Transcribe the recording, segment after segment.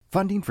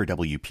Funding for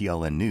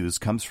WPLN News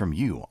comes from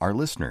you, our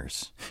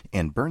listeners,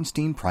 and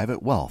Bernstein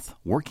Private Wealth,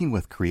 working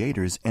with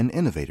creators and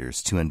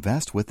innovators to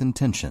invest with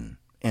intention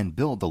and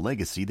build the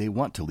legacy they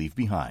want to leave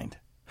behind.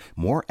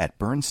 More at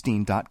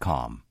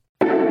Bernstein.com.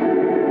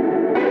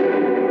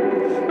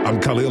 I'm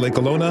Khalil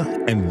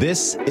Ekalona, and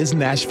this is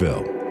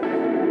Nashville.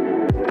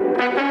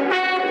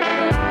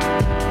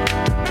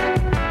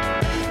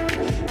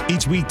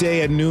 Each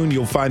weekday at noon,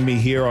 you'll find me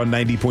here on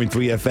 90.3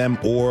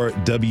 FM or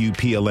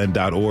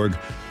WPLN.org.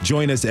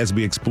 Join us as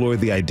we explore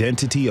the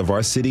identity of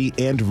our city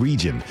and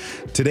region.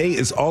 Today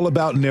is all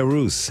about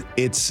Nowruz.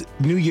 It's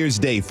New Year's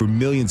Day for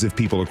millions of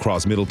people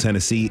across Middle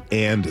Tennessee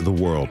and the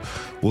world.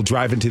 We'll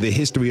drive into the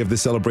history of the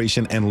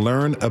celebration and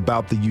learn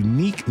about the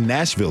unique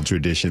Nashville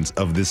traditions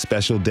of this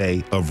special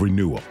day of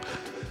renewal.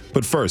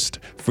 But first,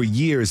 for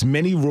years,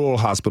 many rural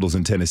hospitals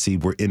in Tennessee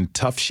were in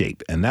tough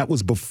shape, and that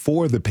was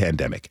before the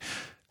pandemic.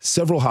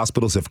 Several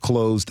hospitals have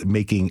closed,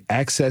 making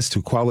access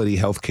to quality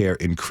health care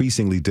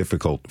increasingly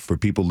difficult for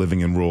people living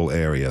in rural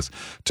areas.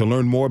 To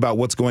learn more about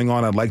what's going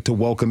on, I'd like to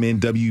welcome in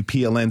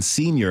WPLN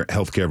senior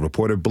healthcare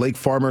reporter Blake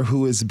Farme,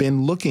 who has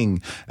been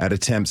looking at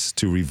attempts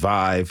to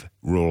revive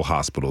rural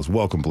hospitals.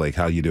 Welcome, Blake.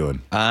 How you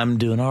doing? I'm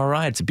doing all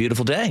right. It's a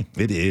beautiful day.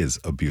 It is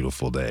a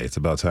beautiful day. It's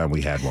about time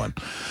we had one.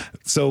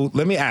 So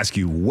let me ask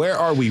you, where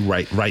are we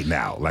right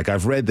now? Like,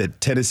 I've read that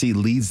Tennessee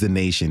leads the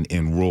nation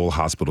in rural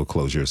hospital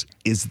closures.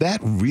 Is that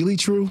really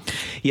true?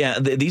 Yeah,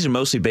 these are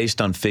mostly based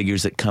on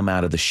figures that come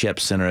out of the Shep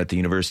Center at the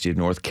University of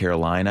North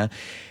Carolina.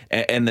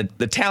 And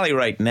the tally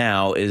right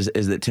now is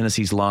that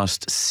Tennessee's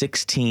lost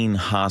 16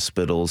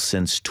 hospitals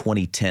since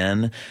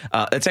 2010.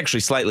 That's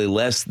actually slightly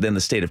less than the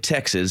state of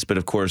Texas, but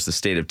of course the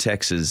state of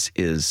Texas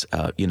is,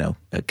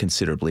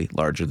 considerably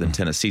larger than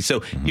Tennessee.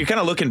 So you're kind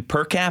of looking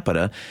per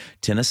capita.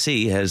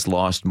 Tennessee has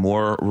lost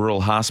more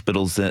rural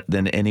hospitals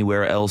than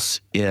anywhere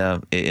else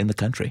in the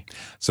country.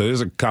 So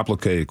there's a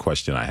complicated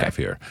question I have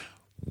here.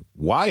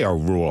 Why are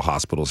rural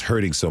hospitals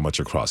hurting so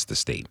much across the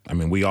state? I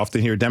mean, we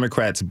often hear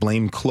Democrats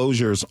blame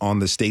closures on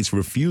the state's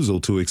refusal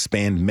to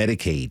expand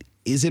Medicaid.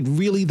 Is it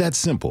really that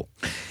simple?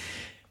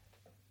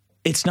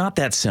 It's not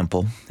that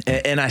simple,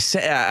 and I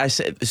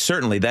say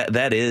certainly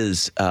that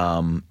is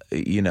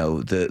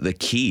the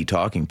key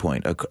talking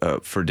point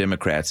for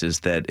Democrats is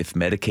that if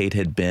Medicaid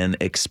had been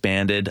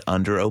expanded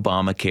under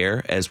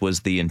Obamacare, as was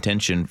the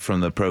intention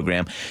from the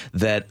program,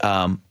 that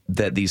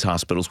these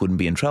hospitals wouldn't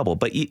be in trouble.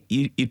 But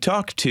you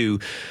talk to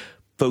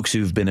folks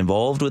who've been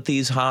involved with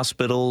these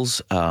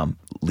hospitals,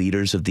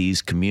 leaders of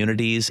these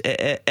communities,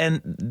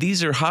 and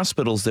these are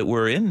hospitals that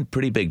were in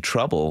pretty big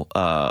trouble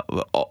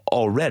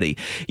already.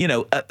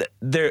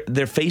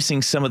 They're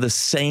facing some of the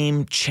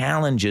same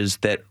challenges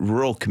that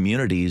rural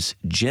communities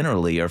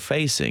generally are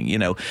facing.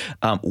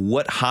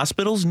 What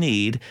hospitals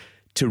need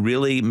to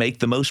really make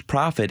the most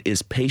profit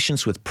is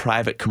patients with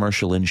private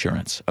commercial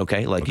insurance,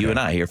 okay? You and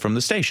I here from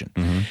the station.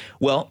 Mm-hmm.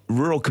 Well,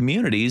 rural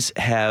communities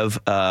have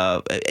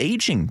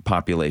aging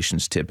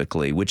populations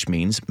typically, which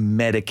means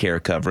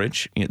Medicare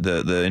coverage,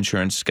 the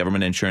insurance,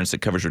 government insurance that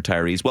covers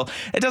retirees. Well,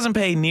 it doesn't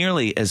pay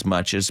nearly as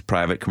much as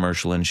private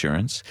commercial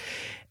insurance.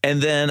 And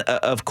then,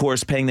 of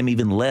course, paying them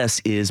even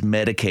less is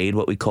Medicaid,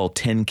 what we call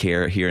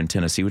TennCare here in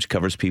Tennessee, which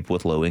covers people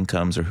with low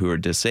incomes or who are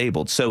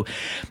disabled. So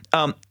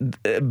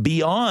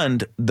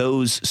beyond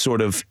those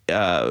sort of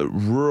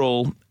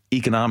rural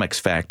economics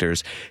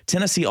factors,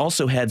 Tennessee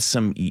also had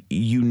some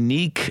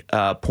unique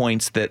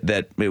points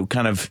that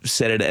kind of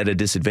set it at a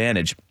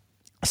disadvantage.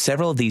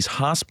 Several of these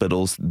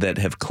hospitals that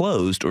have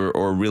closed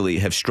or really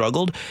have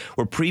struggled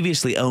were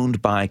previously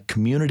owned by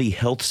Community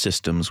Health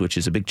Systems, which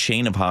is a big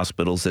chain of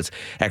hospitals that's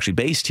actually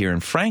based here in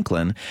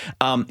Franklin.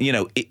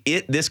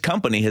 This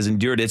company has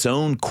endured its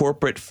own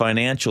corporate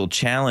financial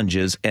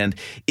challenges, and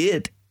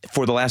it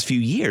for the last few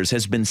years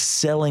has been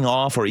selling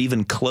off or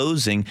even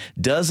closing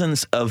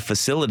dozens of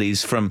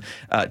facilities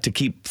to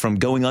keep from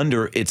going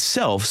under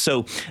itself.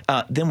 So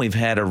then we've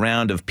had a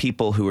round of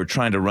people who are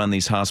trying to run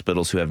these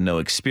hospitals who have no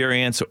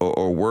experience,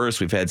 or worse,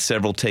 we've had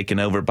several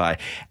taken over by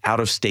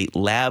out-of-state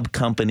lab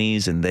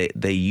companies, and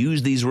they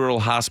use these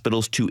rural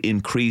hospitals to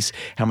increase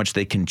how much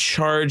they can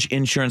charge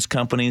insurance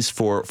companies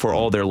for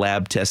all their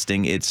lab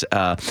testing. It's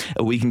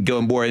we can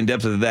go more in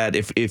depth into that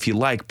if you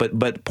like,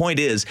 but point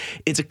is,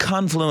 it's a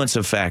confluence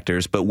of factors.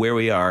 But where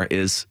we are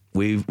is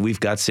we've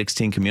got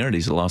 16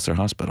 communities that lost their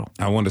hospital.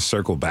 I want to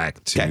circle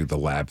back to the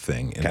lab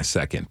thing in a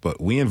second, but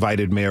we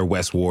invited Mayor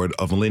Wes Ward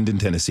of Linden,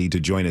 Tennessee to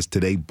join us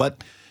today,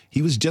 but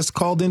he was just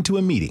called into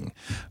a meeting.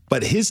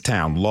 But his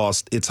town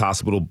lost its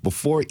hospital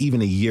before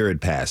even a year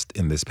had passed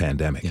in this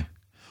pandemic. Yeah.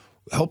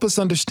 Help us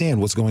understand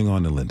what's going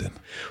on in Linden.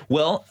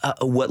 Well,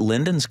 what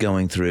Linden's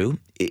going through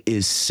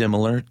is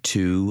similar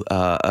to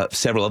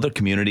several other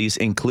communities,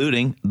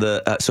 including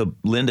so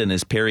Linden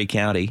is Perry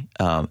County.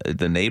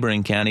 The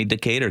neighboring county,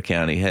 Decatur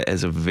County,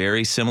 has a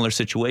very similar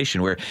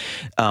situation where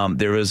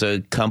there was a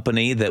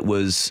company that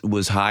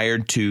was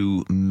hired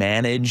to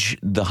manage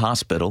the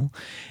hospital.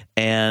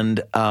 and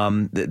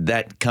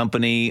that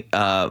company,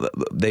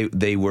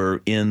 they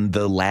were in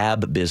the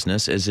lab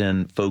business, as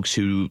in folks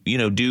who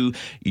do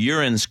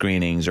urine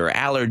screenings or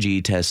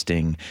allergy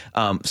testing.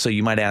 So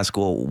you might ask,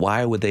 well,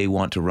 why would they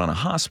want to run a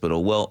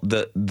hospital? Well,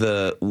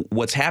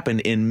 what's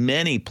happened in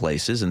many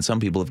places, and some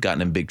people have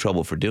gotten in big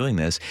trouble for doing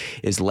this,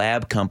 is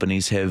lab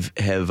companies have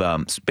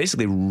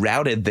basically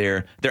routed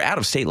they're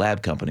out-of-state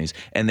lab companies,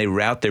 and they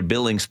route their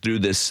billings through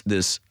this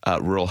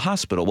rural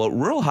hospital. Well,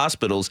 rural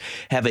hospitals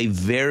have a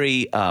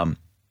very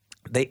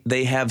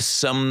They have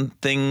some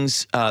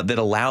things that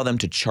allow them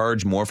to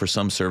charge more for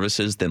some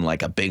services than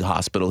like a big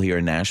hospital here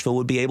in Nashville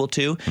would be able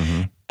to.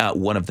 Mm-hmm.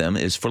 One of them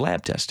is for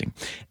lab testing.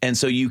 And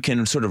so you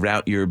can sort of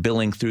route your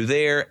billing through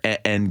there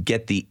and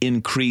get the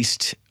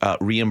increased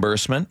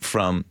reimbursement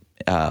from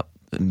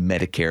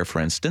Medicare, for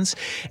instance,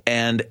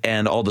 and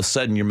all of a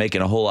sudden you're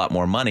making a whole lot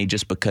more money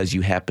just because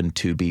you happen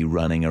to be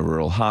running a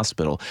rural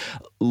hospital.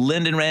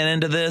 Linden ran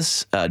into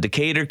this,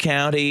 Decatur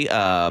County.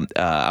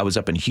 I was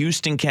up in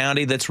Houston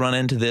County that's run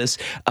into this.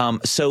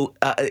 So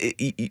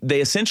they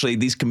essentially,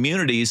 these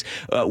communities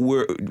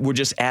were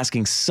just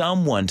asking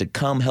someone to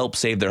come help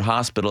save their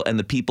hospital, and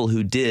the people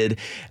who did,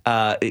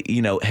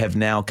 have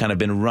now kind of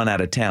been run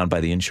out of town by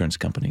the insurance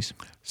companies.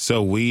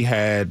 So we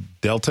had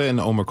Delta and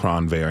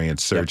Omicron variant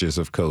surges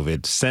of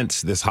COVID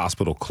since this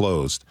hospital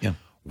closed. Yeah.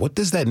 What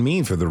does that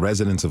mean for the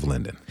residents of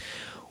Linden?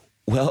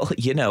 Well,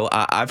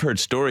 I've heard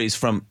stories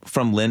from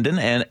Linden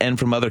and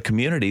from other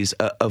communities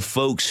of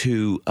folks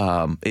who,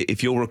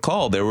 if you'll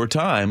recall, there were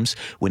times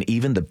when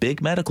even the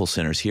big medical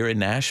centers here in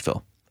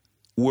Nashville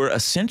were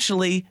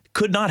essentially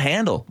could not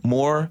handle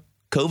more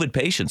COVID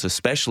patients,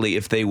 especially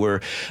if they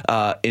were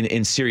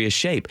in serious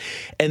shape.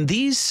 And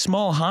these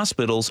small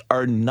hospitals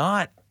are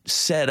not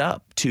set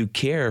up to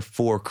care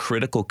for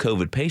critical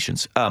COVID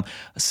patients.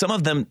 Some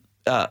of them,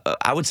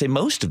 I would say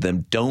most of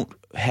them, don't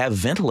have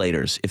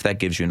ventilators, if that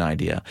gives you an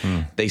idea.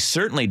 They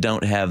certainly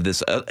don't have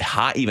this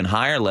even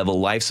higher level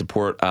life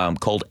support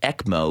called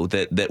ECMO,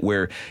 that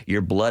where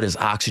your blood is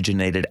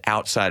oxygenated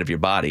outside of your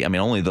body. I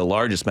mean, only the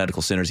largest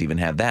medical centers even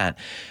have that.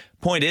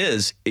 Point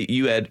is,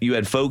 you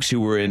had folks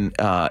who were in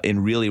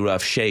really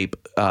rough shape,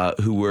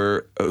 who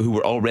were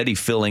already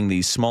filling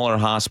these smaller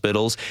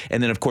hospitals,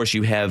 and then of course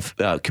you have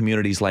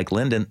communities like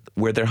Linden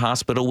where their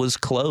hospital was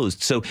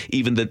closed. So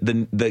even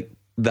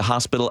the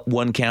hospital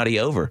one county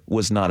over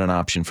was not an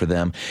option for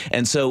them,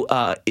 and so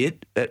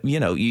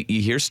you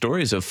hear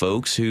stories of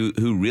folks who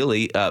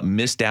really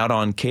missed out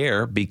on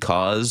care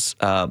because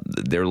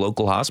their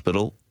local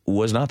hospital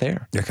was not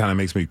there. That kind of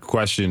makes me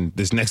question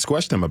this next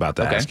question I'm about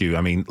to ask you.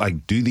 I mean,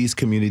 like, do these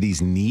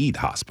communities need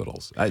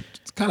hospitals?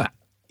 It's kind of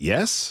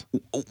yes.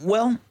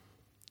 Well,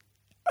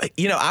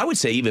 I would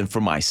say even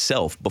for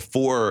myself,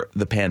 before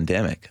the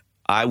pandemic,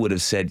 I would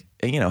have said,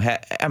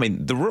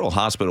 the rural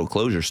hospital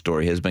closure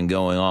story has been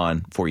going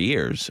on for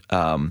years.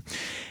 And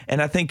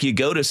I think you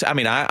go to,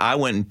 I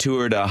went and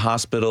toured a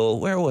hospital,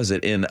 where was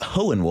it? In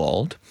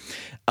Hohenwald.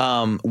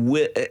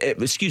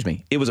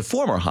 It was a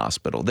former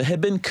hospital that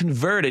had been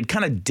converted,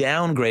 kind of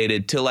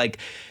downgraded to like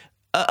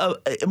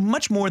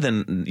much more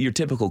than your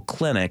typical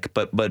clinic,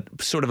 but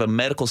sort of a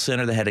medical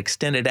center that had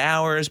extended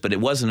hours, but it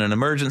wasn't an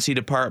emergency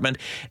department.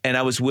 And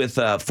I was with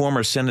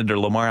former Senator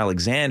Lamar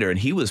Alexander, and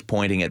he was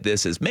pointing at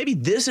this as maybe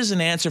this is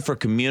an answer for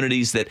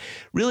communities that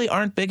really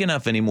aren't big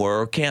enough anymore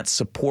or can't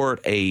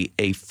support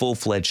a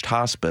full-fledged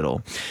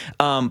hospital.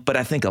 But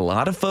I think a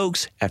lot of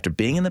folks, after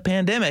being in the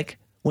pandemic,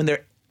 when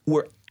there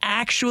were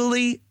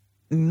actually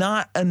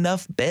not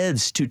enough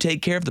beds to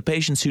take care of the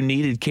patients who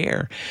needed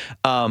care,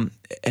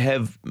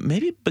 have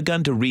maybe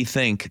begun to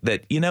rethink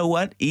that,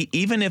 what,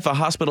 even if a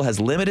hospital has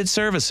limited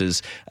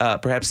services,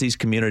 perhaps these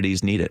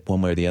communities need it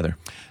one way or the other.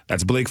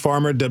 That's Blake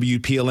Farme,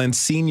 WPLN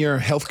senior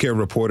healthcare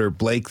reporter.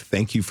 Blake,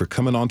 thank you for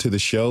coming on to the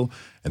show,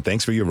 and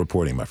thanks for your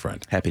reporting, my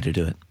friend. Happy to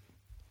do it.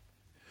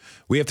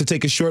 We have to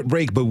take a short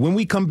break, but when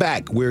we come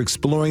back, we're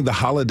exploring the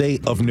holiday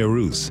of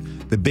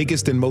Nowruz, the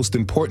biggest and most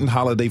important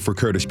holiday for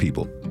Kurdish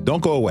people.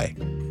 Don't go away.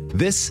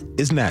 This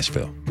is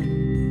Nashville.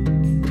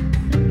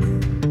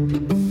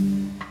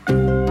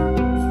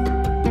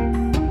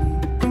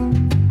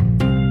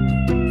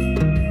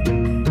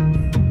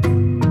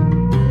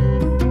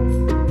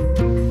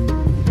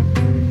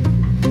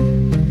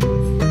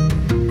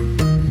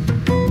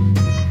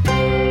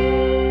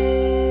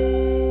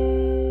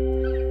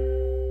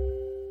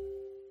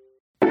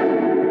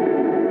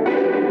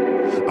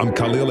 I'm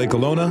Khalil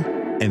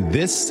Ekolona, and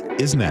this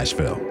is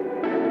Nashville.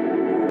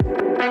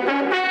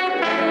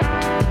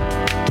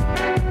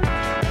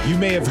 You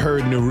may have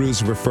heard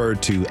Nowruz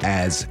referred to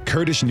as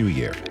Kurdish New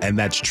Year, and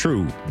that's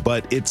true,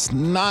 but it's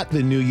not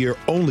the New Year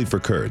only for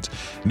Kurds.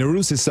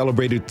 Nowruz is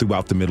celebrated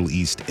throughout the Middle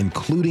East,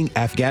 including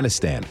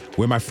Afghanistan,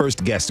 where my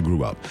first guest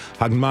grew up.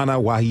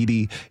 Hangama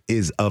Wahidi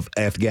is of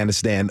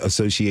Afghanistan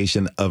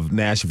Association of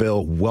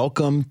Nashville.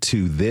 Welcome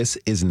to This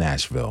is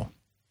Nashville.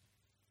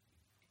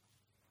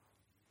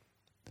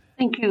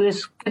 Thank you.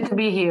 It's good to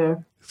be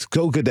here. It's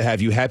so good to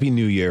have you. Happy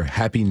New Year.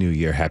 Happy New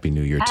Year. Happy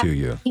New Year to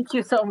you. Thank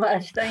you so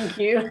much. Thank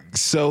you.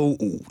 So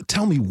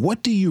tell me,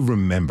 what do you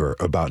remember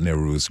about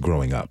Nowruz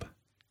growing up?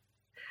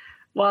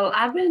 Well,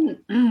 I've been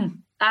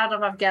out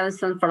of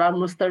Afghanistan for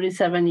almost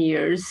 37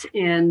 years,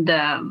 and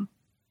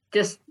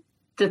just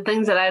the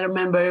things that I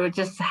remember,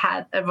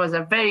 it was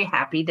a very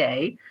happy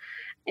day,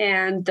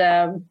 and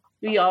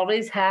we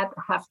always had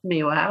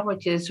hafmewa,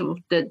 which is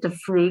the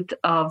fruit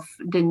of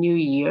the new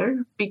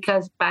year,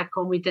 because back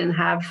home we didn't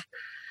have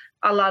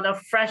a lot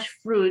of fresh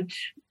fruit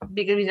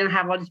because we didn't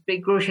have all these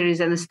big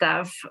groceries and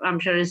stuff. I'm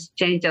sure it's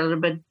changed a little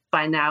bit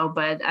by now,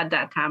 but at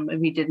that time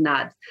we did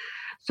not.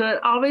 So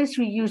always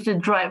we used the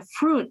dried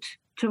fruit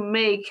to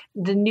make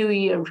the New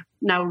Year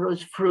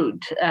Nowruz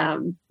fruit,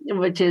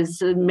 which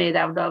is made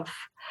out of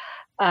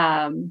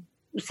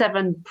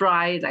 7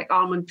 dried, like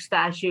almond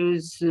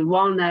pistachios,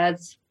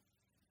 walnuts,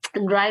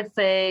 dried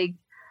fig,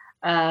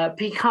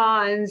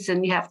 pecans,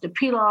 and you have to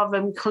peel off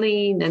them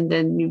clean, and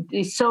then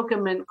you soak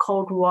them in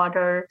cold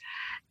water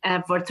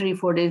for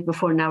 3-4 days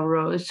before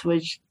Nowruz,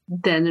 which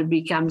then it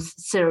becomes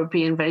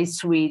syrupy and very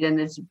sweet,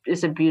 and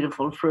it's a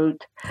beautiful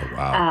fruit. Oh,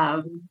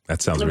 wow.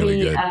 That sounds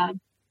really good.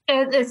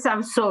 It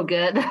sounds so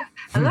good.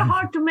 And they're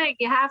hard to make.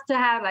 You have to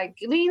have like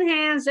clean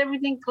hands,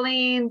 everything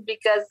clean,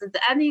 because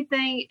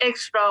anything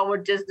extra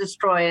would just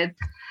destroy it.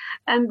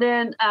 And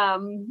then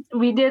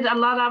we did a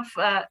lot of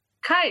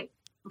kite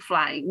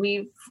flying.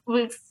 We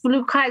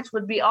flew kites,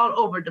 would be all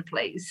over the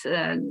place.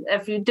 And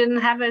if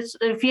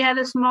you had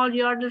a small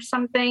yard or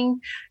something,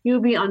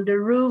 you'd be on the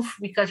roof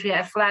because we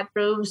had flat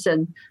roofs,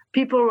 and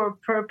people were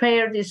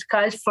prepared these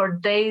kites for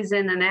days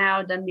in and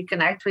out, and you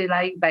can actually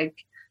like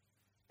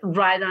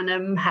ride on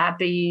them,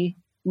 Happy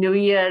New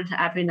Year,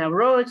 Happy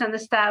Nowruz and the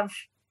stuff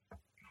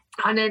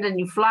on it, and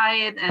you fly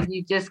it, and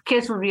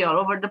kids will be all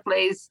over the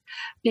place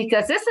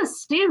because it's a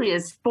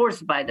serious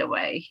sport, by the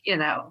way.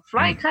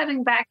 Fly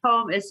kiting back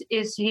home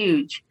is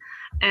huge.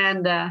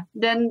 And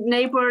then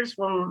neighbors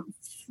will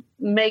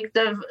make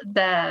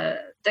the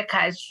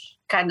kites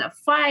kind of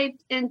fight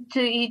into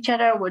each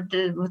other with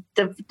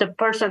the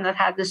person that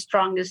had the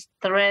strongest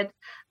thread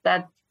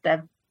that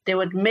they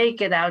would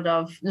make it out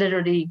of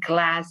literally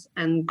glass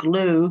and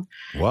glue.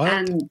 What?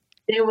 And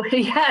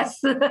yes,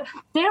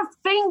 their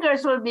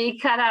fingers would be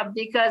cut up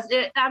because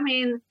it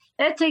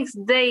takes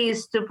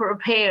days to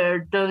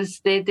prepare those.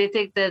 They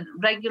take the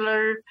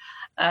regular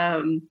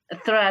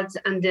threads,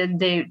 and then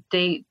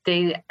they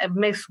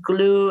mix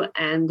glue,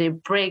 and they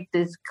break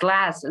this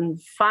glass and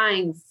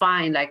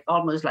fine, like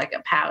almost like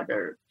a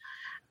powder.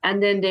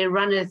 And then they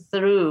run it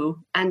through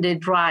and they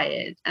dry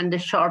it. And the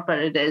sharper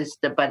it is,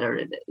 the better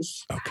it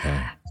is.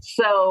 Okay.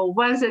 So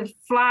once it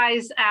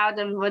flies out,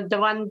 and with the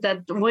one that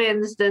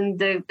wins, then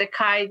the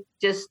kite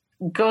just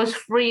goes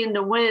free in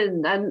the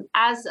wind. And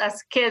as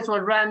kids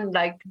would run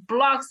like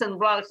blocks and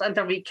blocks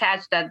until we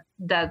catch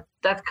that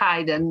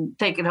kite and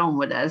take it home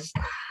with us.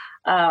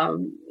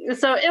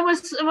 So it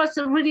was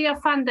really a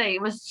fun day.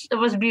 It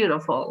was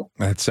beautiful.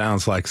 That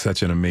sounds like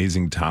such an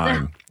amazing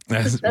time.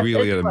 That's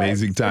really an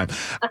amazing time.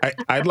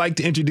 I'd like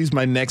to introduce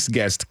my next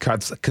guest,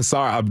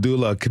 Kasar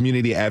Abdulla,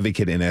 community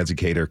advocate and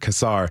educator.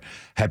 Kasar,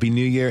 Happy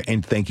New Year,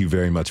 and thank you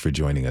very much for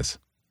joining us.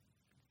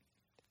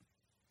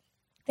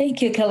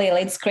 Thank you, Khalil.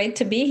 It's great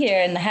to be here,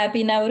 and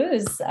Happy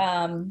Nowruz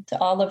to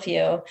all of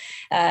you.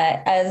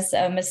 As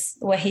Ms.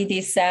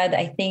 Wahidi said,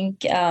 I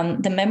think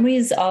the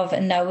memories of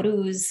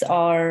Nowruz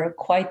are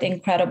quite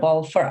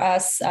incredible for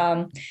us.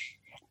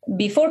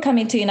 Before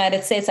coming to the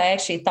United States, I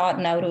actually thought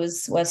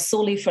Nowruz was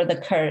solely for the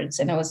Kurds,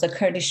 and it was the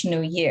Kurdish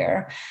New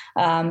Year.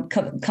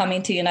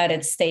 Coming to the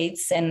United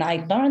States, and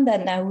I learned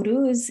that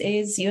Nowruz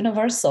is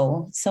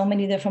universal. So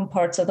many different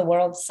parts of the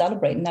world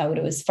celebrate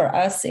Nowruz. For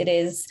us, it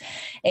is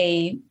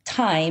a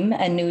time,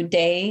 a new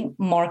day,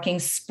 marking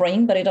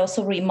spring, but it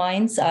also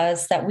reminds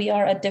us that we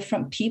are a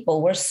different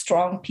people. We're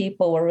strong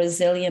people. We're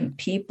resilient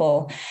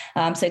people.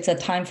 So it's a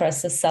time for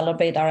us to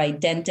celebrate our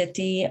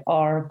identity,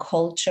 our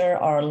culture,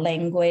 our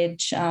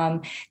language,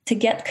 to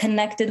get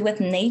connected with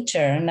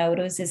nature.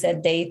 Nowruz is a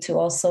day to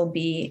also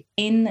be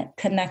in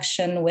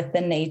connection with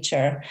the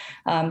nature.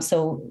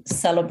 So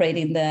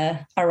celebrating the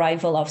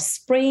arrival of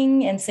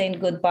spring and saying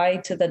goodbye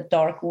to the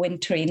dark,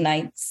 wintry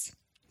nights.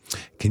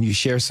 Can you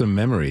share some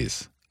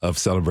memories of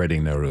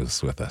celebrating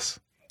Nowruz with us?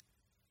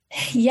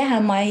 Yeah,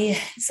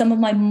 some of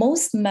my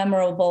most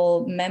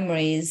memorable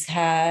memories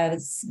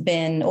has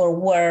been or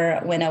were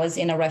when I was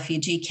in a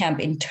refugee camp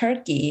in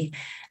Turkey.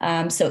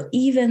 So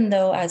even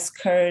though as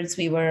Kurds,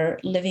 we were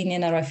living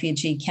in a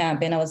refugee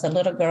camp and I was a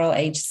little girl,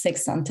 aged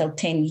 6 until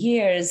 10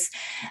 years,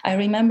 I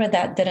remember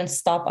that didn't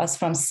stop us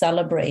from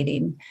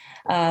celebrating.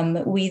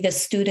 We, the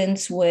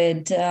students,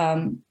 would do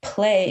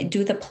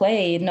the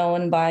play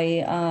known by,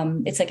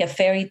 it's like a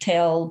fairy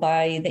tale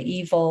by the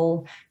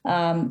evil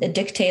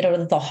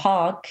dictator, the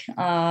Hawk,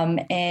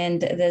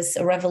 and this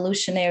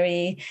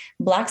revolutionary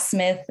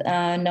blacksmith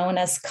known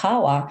as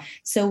Kawa.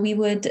 So we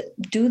would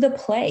do the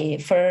play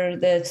for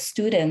the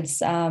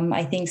students,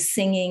 I think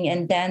singing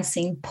and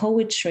dancing,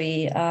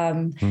 poetry,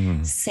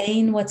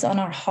 saying what's on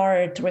our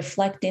heart,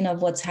 reflecting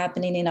of what's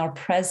happening in our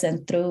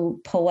present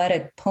through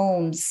poetic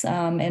poems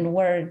and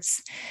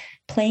words,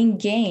 playing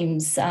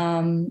games,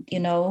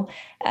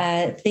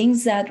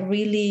 things that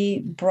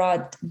really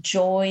brought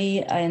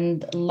joy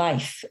and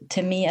life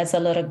to me as a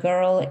little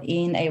girl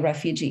in a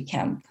refugee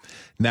camp.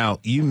 Now,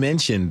 you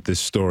mentioned the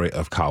story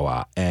of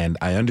Kawa, and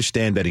I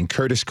understand that in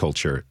Kurdish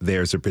culture,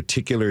 there's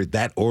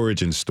that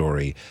origin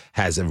story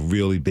has a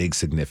really big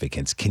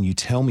significance. Can you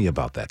tell me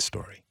about that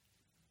story?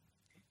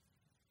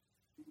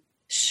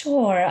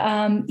 Sure.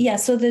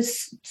 So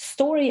this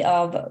story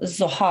of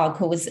Zohag,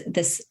 who was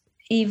this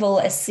evil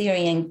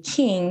Assyrian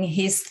king,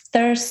 his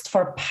thirst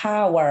for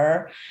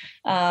power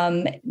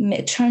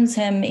turns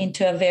him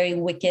into a very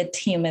wicked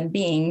human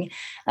being.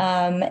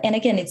 And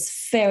again, it's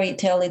fairy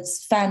tale,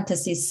 it's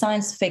fantasy,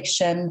 science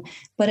fiction,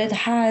 but it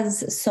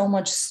has so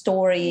much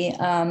story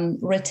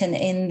written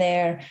in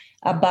there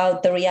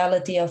about the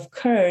reality of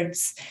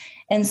Kurds.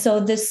 And so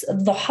this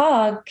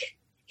Zohag,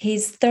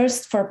 his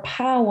thirst for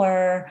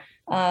power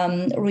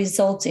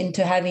results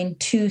into having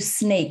two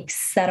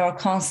snakes that are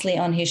constantly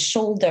on his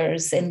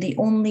shoulders. And the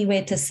only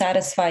way to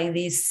satisfy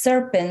these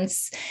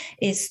serpents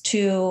is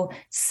to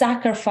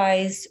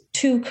sacrifice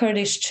two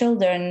Kurdish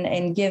children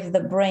and give the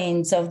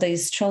brains of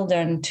these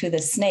children to the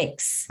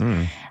snakes.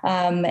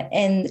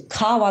 And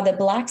Kawa, the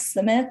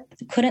blacksmith,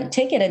 couldn't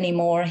take it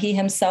anymore. He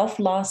himself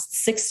lost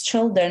 6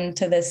 children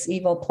to this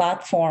evil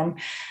platform.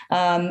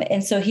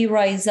 And so he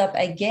rises up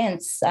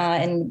against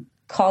and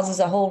causes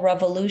a whole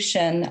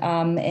revolution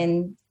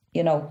and,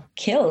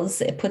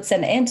 it puts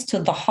an end to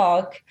the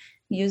hawk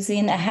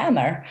using a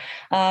hammer.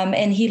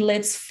 And he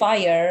lights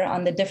fire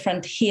on the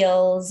different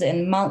hills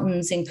and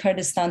mountains in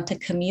Kurdistan to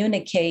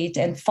communicate.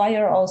 And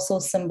fire also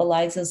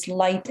symbolizes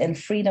light and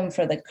freedom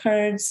for the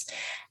Kurds.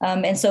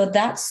 And so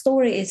that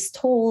story is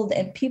told,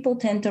 and people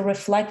tend to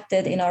reflect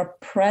it in our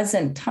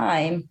present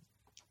time.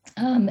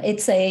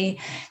 It's a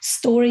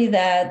story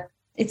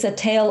it's a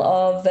tale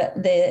of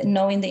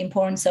knowing the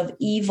importance of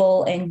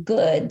evil and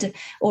good,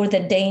 or the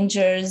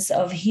dangers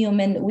of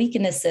human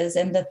weaknesses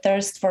and the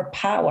thirst for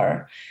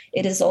power.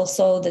 It is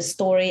also the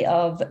story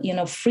of,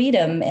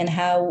 freedom and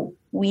how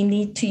we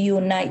need to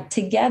unite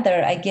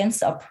together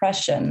against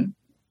oppression.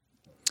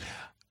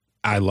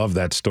 I love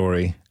that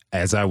story.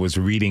 As I was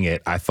reading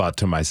it, I thought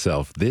to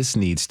myself, this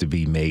needs to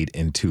be made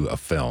into a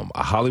film,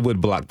 a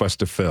Hollywood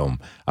blockbuster film,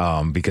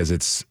 because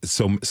it's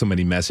so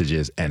many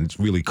messages and it's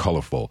really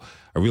colorful.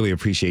 I really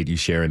appreciate you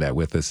sharing that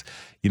with us.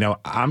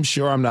 I'm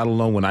sure I'm not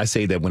alone when I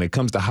say that when it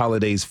comes to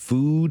holidays,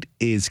 food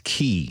is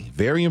key,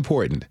 very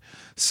important.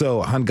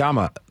 So,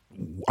 Hangama,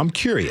 I'm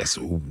curious,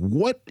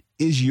 what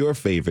is your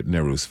favorite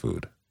Nowruz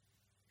food?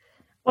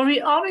 Well,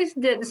 we always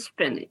did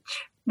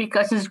spinach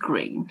because it's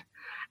green.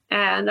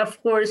 And of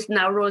course,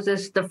 Nowruz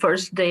is the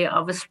first day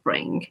of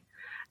spring.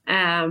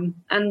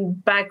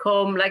 And back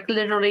home,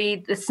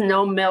 literally the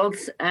snow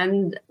melts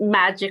and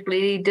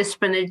magically the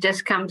spinach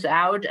just comes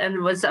out, and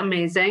it was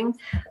amazing.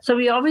 So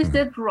we always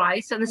did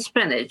rice and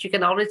spinach. You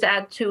can always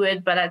add to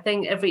it, but I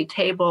think every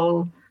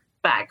table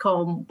back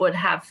home would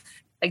have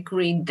a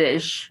green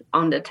dish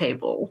on the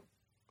table.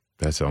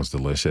 That sounds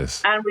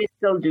delicious. And we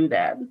still do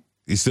that.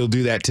 You still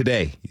do that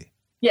today?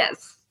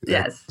 Yes.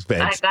 Yes,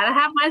 I gotta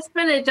have my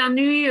spinach on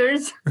New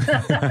Year's.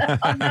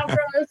 On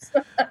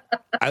Nowruz.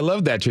 I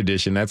love that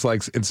tradition. That's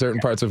like in certain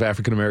parts of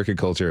African American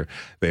culture,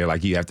 they're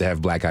like, you have to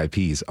have black eyed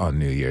peas on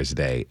New Year's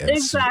Day. And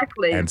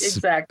exactly.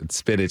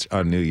 Spinach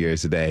on New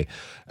Year's Day.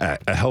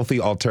 A healthy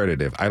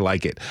alternative. I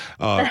like it.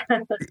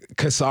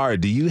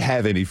 Kasar, do you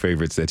have any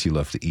favorites that you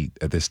love to eat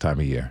at this time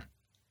of year?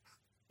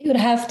 It would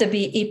have to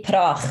be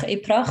iprach.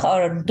 Iprach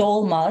are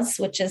dolmas,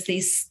 which is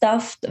these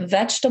stuffed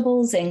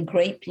vegetables and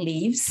grape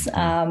leaves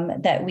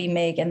that we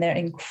make, and they're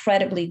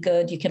incredibly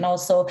good. You can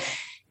also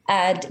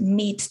add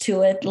meat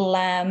to it,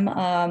 lamb,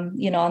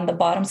 on the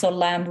bottom, so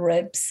lamb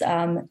ribs.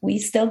 We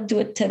still do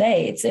it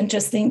today. It's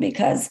interesting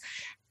because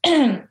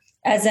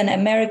as an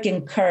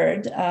American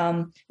Kurd,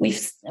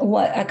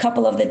 a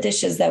couple of the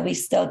dishes that we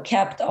still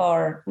kept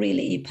are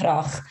really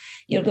iprach.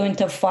 You're going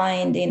to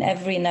find in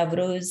every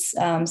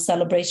Nowruz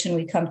celebration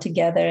we come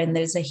together, and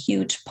there's a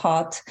huge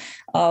pot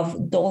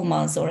of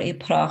dolmas or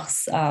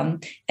iprachs.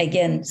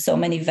 Again, so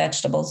many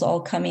vegetables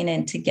all coming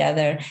in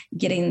together,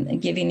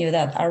 giving you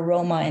that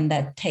aroma and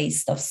that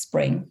taste of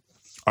spring.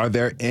 Are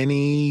there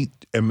any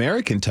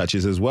American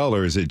touches as well,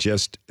 or is it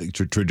just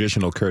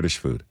traditional Kurdish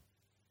food?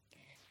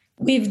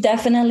 We've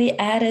definitely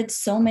added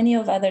so many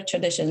of other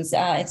traditions.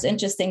 It's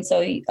interesting.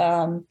 So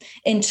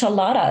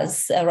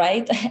enchiladas,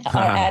 right,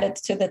 are added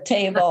to the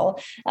table.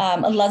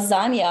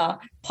 Lasagna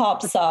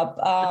pops up.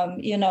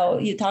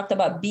 You talked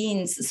about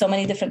beans, so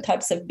many different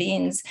types of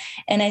beans.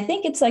 And I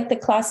think it's like the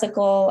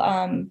classical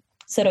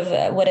sort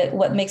of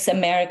what makes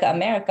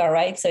America,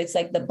 right? So it's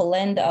like the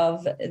blend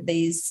of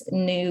these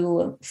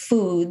new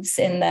foods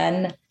and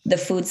then the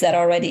foods that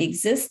already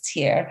exist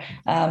here.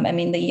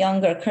 The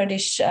younger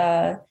Kurdish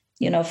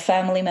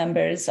family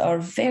members are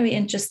very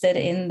interested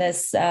in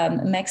this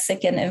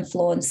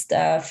Mexican-influenced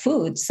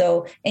food.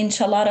 So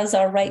enchiladas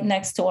are right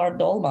next to our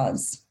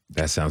dolmas.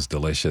 That sounds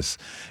delicious.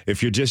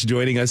 If you're just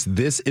joining us,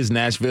 this is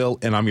Nashville,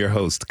 and I'm your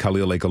host,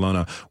 Khalil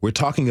Ekulona. We're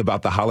talking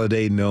about the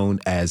holiday known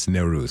as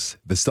Nowruz,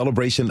 the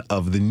celebration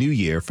of the New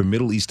Year for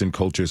Middle Eastern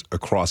cultures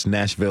across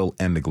Nashville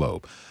and the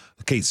globe.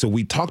 Okay, so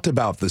we talked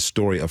about the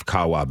story of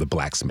Kawa, the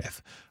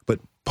blacksmith, but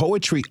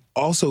poetry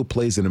also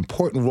plays an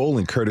important role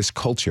in Kurdish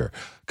culture.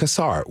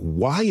 Kasar,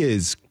 why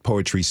is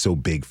poetry so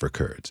big for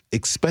Kurds,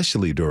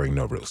 especially during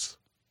Nowruz?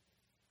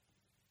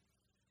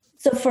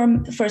 So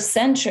for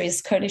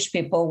centuries, Kurdish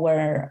people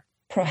were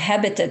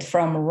prohibited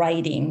from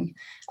writing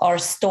our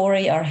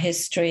story, our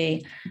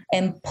history,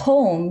 and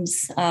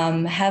poems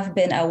have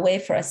been a way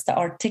for us to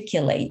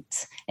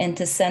articulate and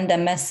to send a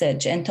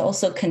message and to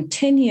also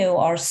continue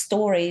our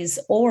stories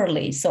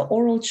orally. So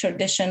oral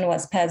tradition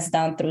was passed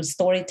down through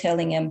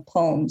storytelling and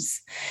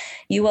poems.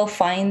 You will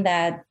find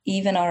that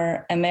even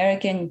our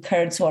American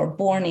Kurds who are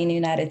born in the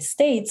United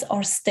States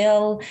are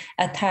still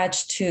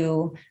attached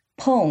to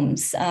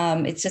poems.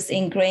 It's just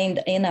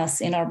ingrained in us,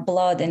 in our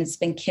blood, and it's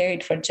been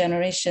carried for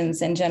generations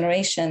and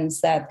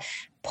generations that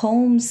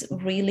poems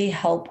really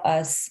help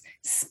us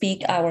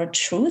speak our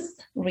truth,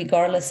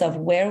 regardless of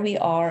where we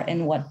are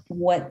and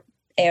what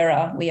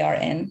era we are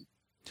in.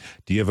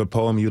 Do you have a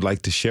poem you'd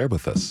like to share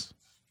with us?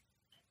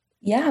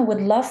 Yeah, I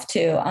would love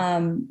to.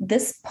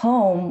 This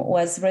poem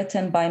was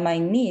written by my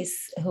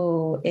niece,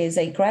 who is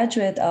a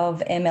graduate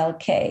of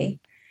MLK.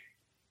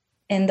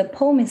 And the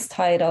poem is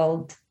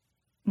titled,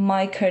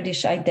 My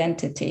Kurdish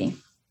Identity.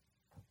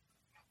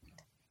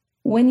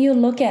 When you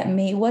look at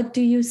me, what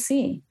do you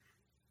see?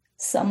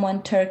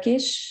 Someone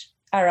Turkish,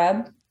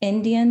 Arab,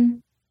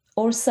 Indian,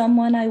 or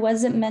someone I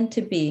wasn't meant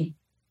to be.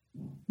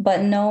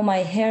 But no,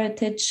 my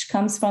heritage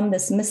comes from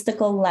this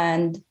mystical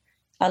land,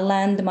 a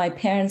land my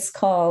parents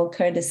call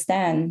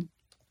Kurdistan.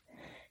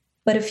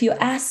 But if you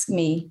ask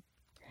me,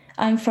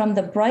 I'm from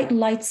the bright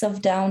lights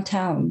of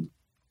downtown,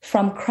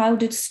 from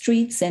crowded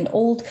streets and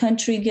old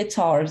country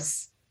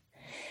guitars.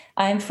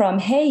 I'm from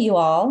Hey You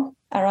All,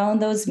 around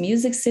those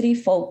Music City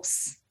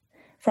folks,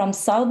 from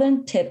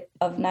southern tip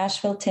of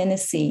Nashville,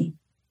 Tennessee.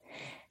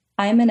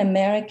 I'm an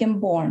American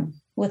born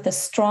with a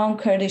strong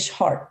Kurdish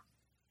heart.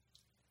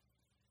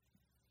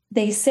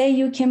 They say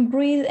you can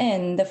breathe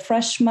in the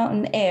fresh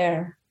mountain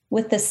air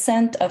with the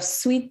scent of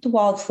sweet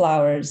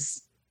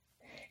wildflowers.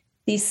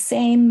 These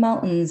same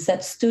mountains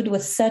that stood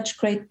with such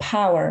great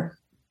power,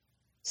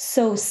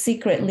 so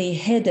secretly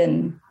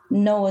hidden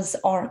Noah's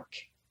Ark,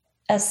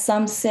 as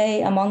some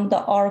say among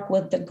the ark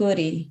with the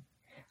goody,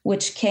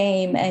 which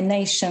came a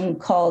nation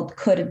called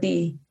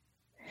Kurdi,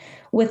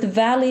 with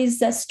valleys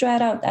that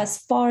stretch out as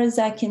far as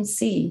I can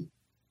see,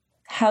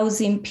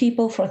 housing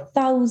people for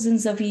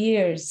thousands of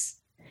years,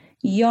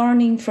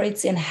 yearning for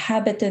its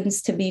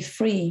inhabitants to be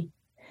free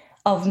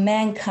of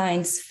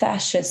mankind's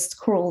fascist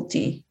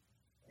cruelty.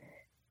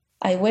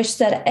 I wish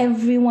that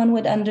everyone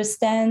would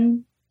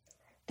understand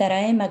that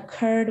I am a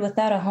Kurd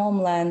without a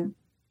homeland,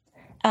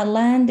 a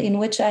land in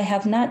which I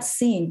have not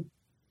seen,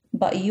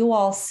 but you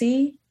all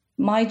see,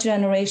 my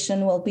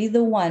generation will be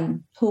the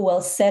one who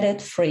will set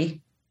it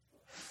free.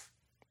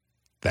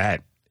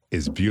 That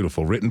is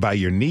beautiful. Written by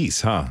your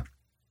niece, huh?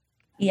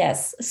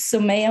 Yes,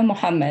 Sumaya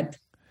Muhammad.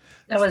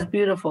 That was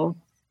beautiful.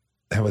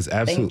 That was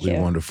absolutely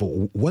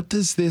wonderful. What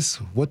does this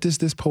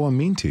poem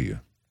mean to you?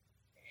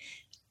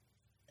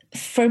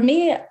 For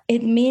me,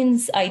 it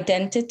means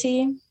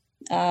identity.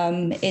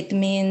 It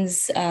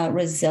means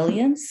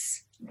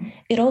resilience.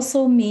 It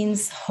also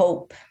means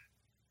hope.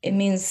 It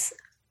means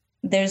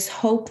there's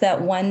hope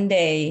that one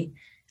day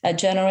a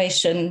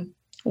generation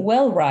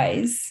will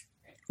rise,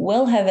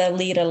 will have a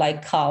leader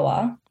like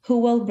Kawa, who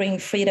will bring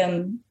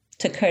freedom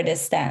to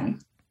Kurdistan.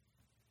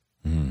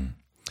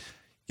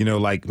 You know,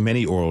 like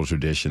many oral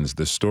traditions,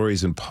 the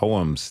stories and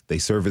poems, they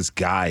serve as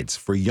guides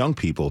for young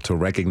people to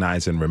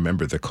recognize and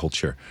remember the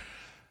culture.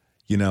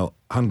 You know,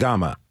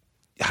 Hangama,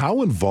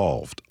 how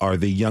involved are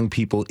the young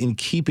people in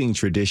keeping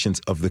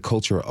traditions of the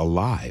culture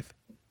alive?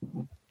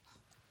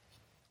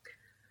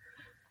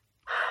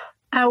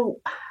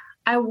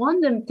 I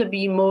want them to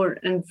be more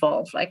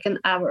involved, like in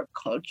our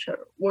culture.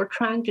 We're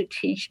trying to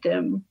teach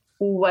them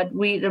what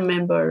we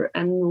remember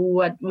and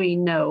what we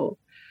know,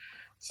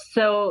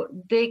 so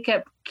they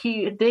can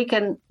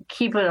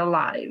keep it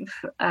alive.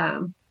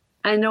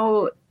 I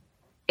know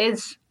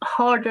it's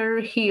harder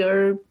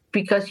here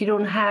because you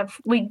don't have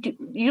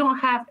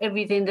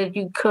everything that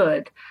you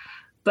could,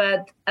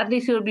 but at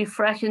least it'll be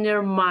fresh in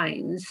their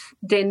minds.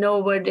 They know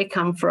where they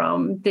come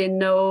from. They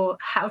know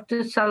how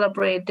to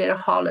celebrate their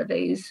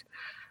holidays.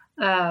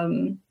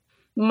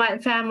 My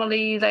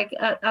family, like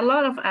a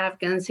lot of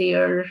Afghans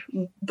here,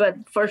 but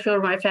for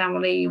sure my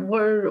family,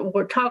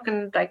 we're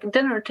talking like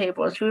dinner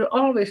tables. We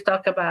always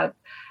talk about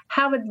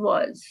how it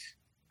was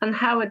and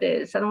how it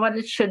is and what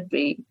it should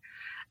be,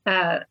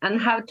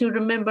 and how to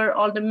remember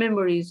all the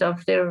memories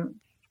of their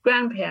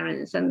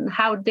grandparents and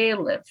how they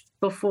lived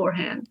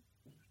beforehand.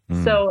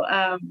 So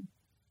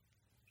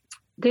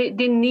they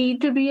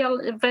need to be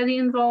very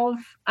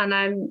involved,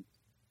 and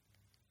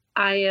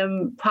I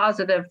am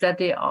positive that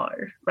they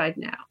are right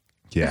now.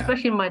 Yeah.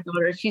 Especially my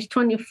daughter. She's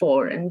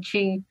 24, and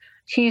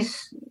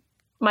she's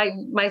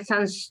my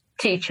son's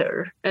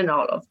teacher in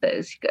all of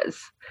this,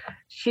 because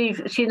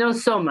she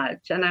knows so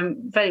much, and I'm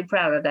very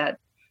proud of that.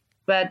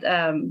 But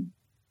I'm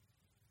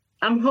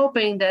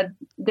hoping that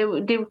they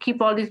will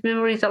keep all these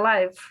memories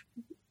alive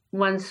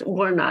once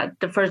we're not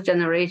the first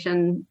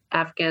generation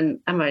Afghan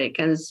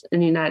Americans in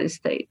the United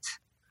States,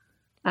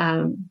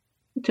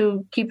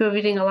 to keep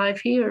everything alive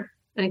here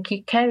and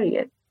keep carrying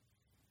it.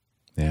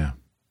 Yeah,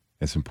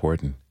 it's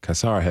important.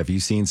 Kasar, have you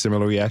seen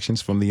similar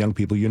reactions from the young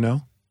people you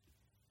know?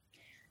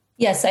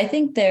 Yes, I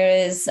think there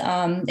is.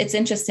 It's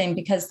interesting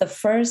because the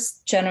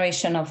first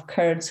generation of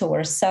Kurds who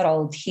were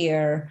settled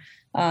here,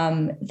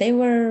 they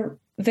were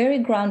very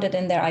grounded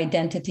in their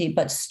identity,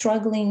 but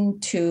struggling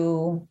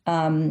to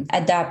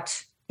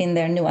adapt in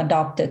their new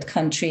adopted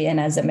country and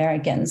as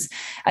Americans.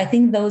 I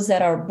think those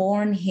that are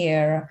born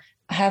here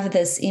have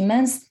this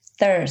immense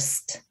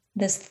thirst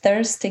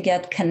to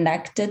get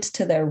connected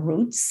to their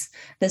roots,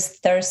 this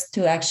thirst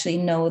to actually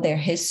know their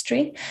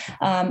history.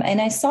 And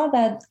I saw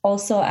that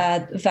also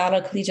at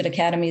Valor Collegiate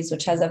Academies,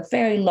 which has a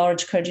very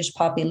large Kurdish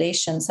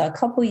population. So a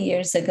couple of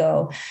years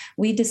ago,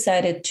 we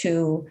decided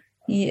to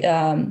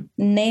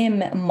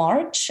name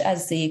March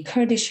as the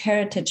Kurdish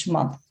Heritage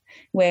Month,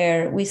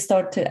 where we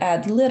start to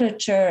add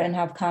literature and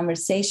have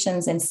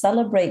conversations and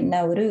celebrate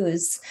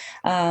Nowruz.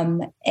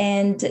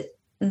 And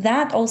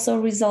that also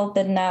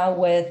resulted now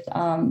with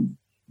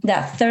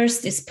that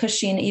thirst is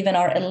pushing even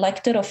our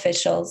elected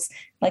officials,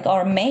 like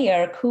our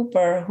mayor,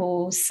 Cooper,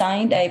 who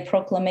signed a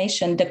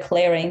proclamation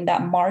declaring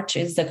that March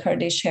is the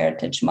Kurdish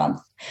Heritage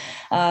Month.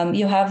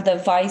 You have the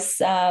vice,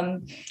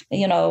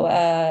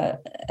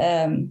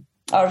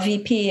 our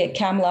VP,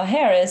 Kamala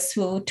Harris,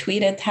 who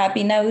tweeted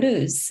Happy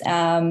Nowruz.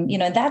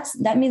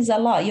 That means a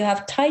lot. You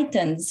have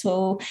Titans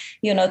who,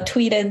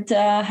 tweeted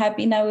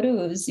Happy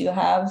Nowruz. You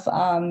have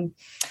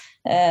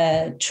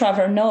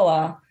Trevor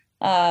Noah,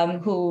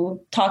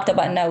 who talked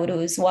about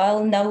Nowruz.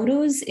 While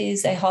Nowruz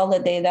is a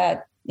holiday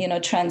that,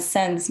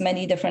 transcends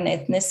many different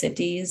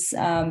ethnicities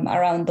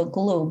around the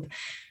globe,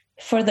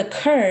 for the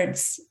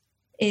Kurds,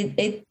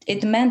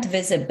 it meant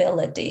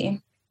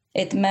visibility.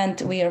 It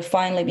meant we are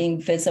finally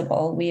being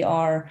visible.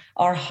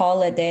 Our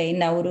holiday,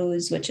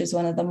 Nowruz, which is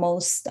one of the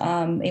most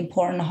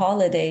important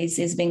holidays,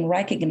 is being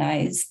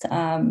recognized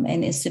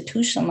and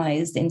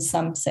institutionalized in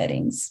some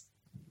settings.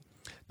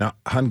 Now,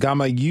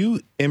 Hangama, you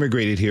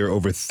immigrated here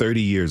over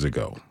 30 years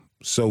ago.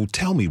 So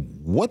tell me,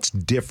 what's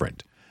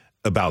different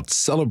about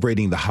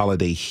celebrating the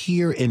holiday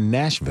here in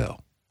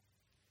Nashville?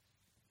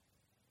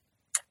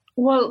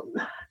 Well,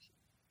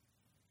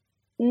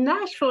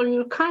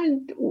 Nashville,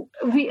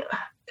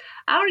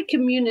 our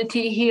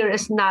community here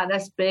is not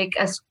as big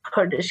as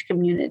Kurdish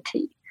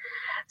community.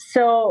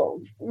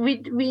 So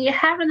we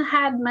haven't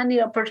had many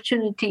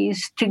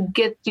opportunities to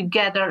get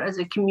together as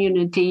a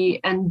community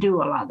and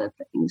do a lot of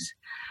things.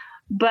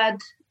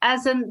 But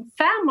as a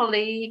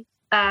family,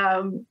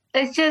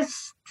 it's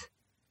just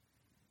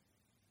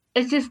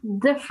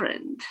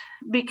different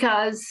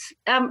because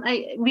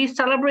we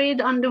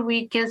celebrate on the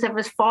weekends. If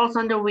it falls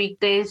on the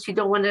weekdays, you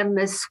don't want to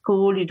miss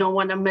school, you don't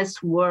want to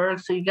miss work,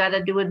 so you got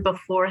to do it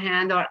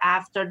beforehand or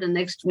after the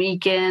next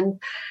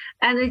weekend.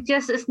 And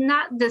it's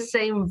not the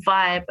same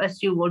vibe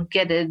as you will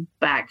get it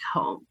back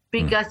home,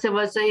 because it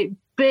was a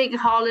big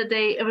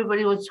holiday.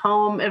 Everybody was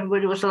home,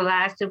 everybody was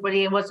relaxed,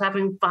 everybody was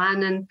having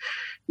fun and,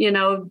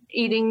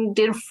 eating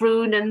their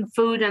fruit and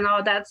food and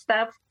all that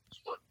stuff.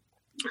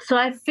 So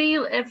I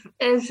feel it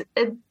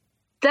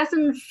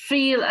doesn't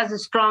feel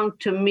as strong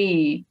to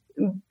me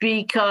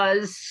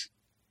because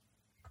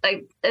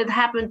it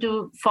happened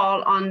to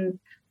fall on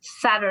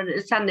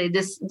Sunday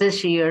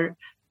this year,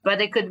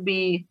 but it could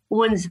be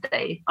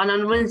Wednesday. And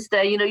on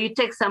Wednesday, you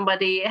take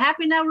somebody,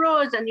 Happy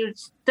Nowruz, and you're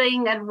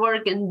staying at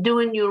work and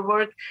doing your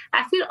work.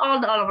 I feel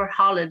all of our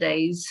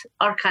holidays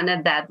are kind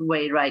of that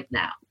way right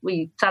now.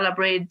 We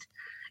celebrate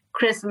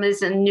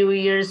Christmas and New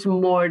Year's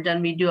more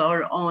than we do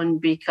our own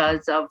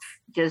because of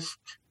just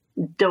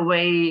the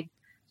way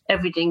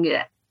everything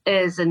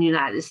is in the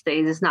United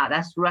States. It's not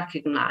as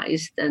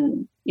recognized,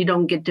 and you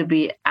don't get to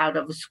be out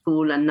of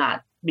school and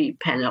not be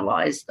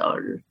penalized,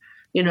 or,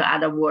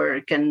 out of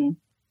work and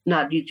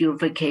not use your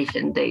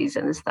vacation days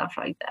and stuff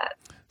like that.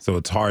 So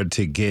it's hard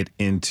to get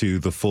into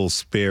the full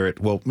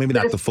spirit. Well, maybe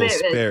not the full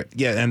spirit.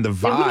 Yeah, and the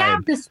vibe. If we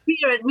have the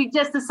spirit,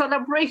 the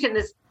celebration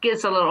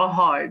gets a little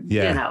hard,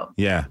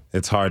 Yeah,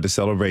 it's hard to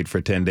celebrate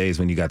for 10 days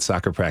when you got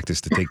soccer practice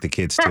to take the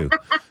kids to.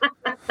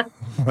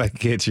 I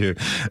get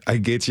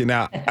you.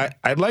 Now,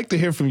 I'd like to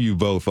hear from you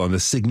both on the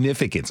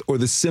significance or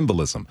the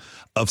symbolism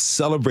of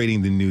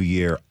celebrating the new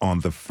year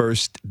on the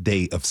first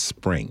day of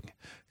spring.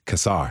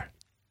 Kasar.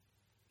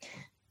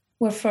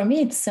 Well, for me,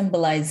 it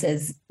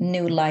symbolizes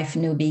new life,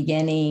 new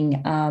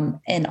beginning,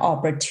 and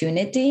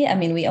opportunity. I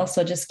mean, we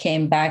also just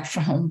came back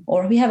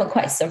we haven't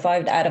quite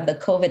survived out of the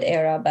COVID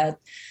era, but,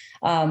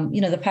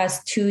 the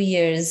past 2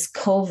 years,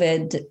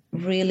 COVID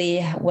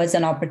really was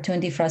an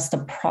opportunity for us to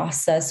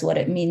process what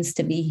it means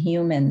to be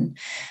human,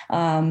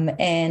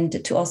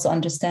 and to also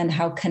understand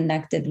how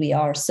connected we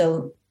are.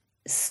 So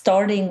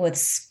starting with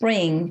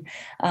spring,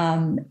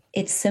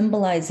 it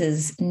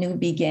symbolizes new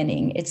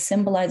beginning. It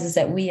symbolizes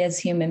that we as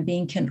human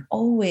beings can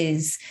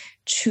always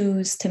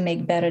choose to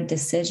make better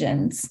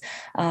decisions.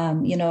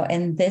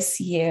 And this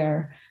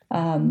year,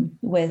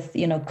 with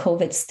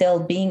COVID still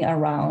being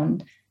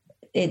around,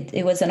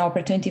 it was an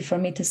opportunity for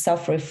me to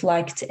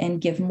self-reflect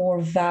and give more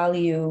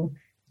value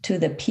to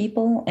the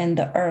people and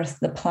the earth,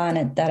 the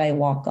planet that I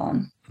walk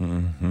on.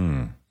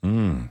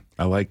 Mm-hmm.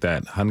 I like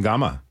that.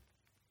 Hangama.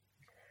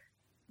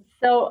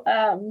 So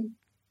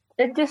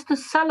it's just to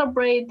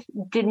celebrate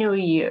the new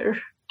year,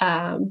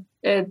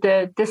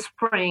 the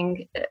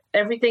spring.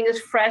 Everything is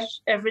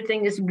fresh.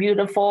 Everything is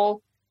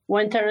beautiful.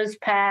 Winter is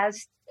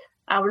past.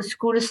 Our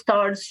school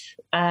starts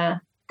the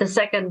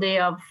second day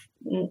of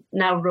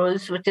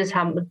Nowruz, which is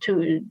Hangama.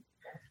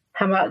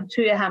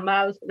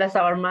 That's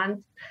our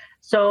month.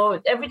 So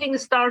everything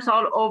starts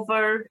all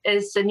over.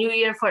 It's a new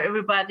year for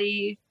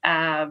everybody,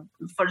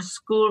 for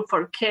school,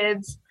 for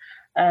kids.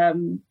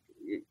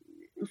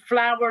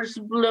 Flowers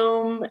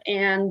bloom,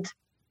 and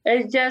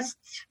it's just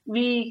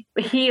we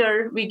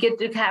get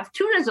to have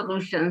 2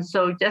 resolutions.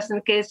 So just in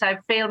case I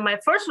fail my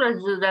first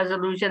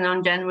resolution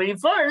on January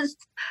 1st,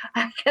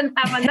 I can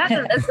have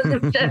another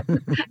resolution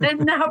in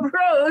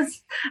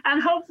Nowruz,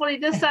 and hopefully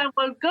this time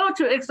I'll go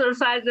to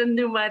exercise and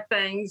do my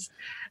things.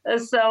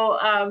 So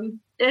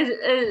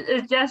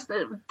it's just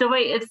the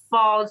way it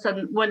falls,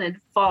 and when it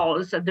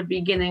falls at the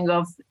beginning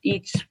of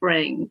each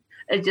spring,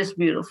 it's just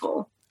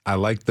beautiful. I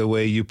like the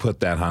way you put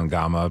that,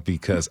 Hangama,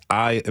 because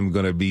I am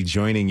going to be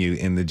joining you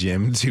in the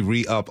gym to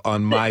re-up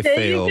on my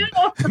failed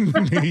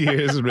New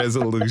Year's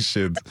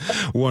resolutions.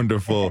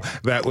 Wonderful.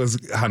 That was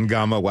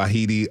Hangama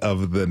Wahidi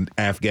of the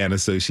Afghan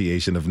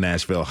Association of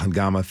Nashville.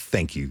 Hangama,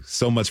 thank you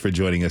so much for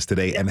joining us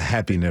today, and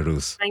happy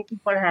Nowruz. Thank you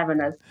for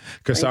having us.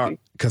 Kasar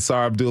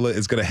Abdulla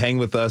is going to hang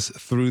with us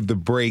through the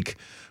break.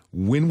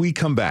 When we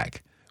come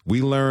back,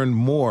 we learn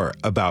more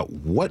about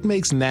what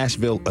makes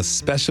Nashville a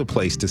special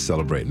place to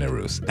celebrate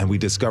Nowruz, and we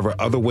discover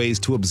other ways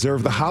to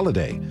observe the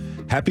holiday.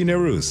 Happy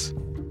Nowruz.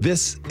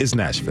 This is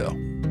Nashville.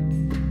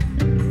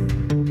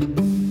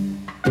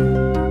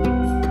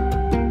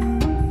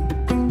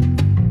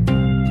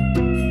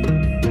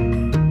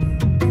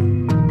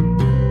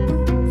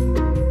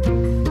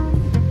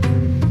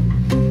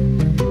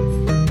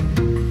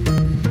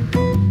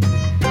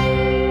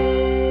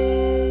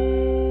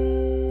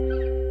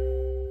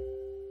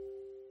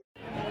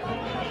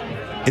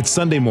 It's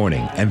Sunday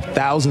morning, and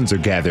thousands are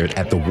gathered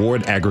at the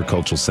Ward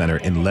Agricultural Center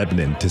in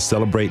Lebanon to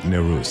celebrate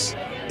Nowruz.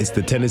 It's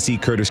the Tennessee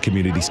Kurdish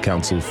Community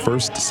Council's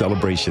first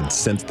celebration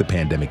since the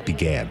pandemic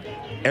began.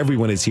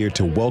 Everyone is here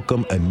to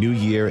welcome a new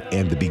year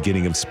and the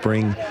beginning of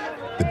spring.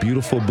 The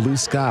beautiful blue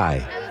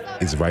sky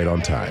is right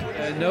on time.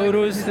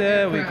 Nowruz,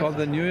 we call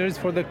the New Year's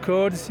for the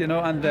Kurds,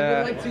 and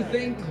the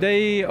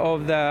day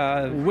of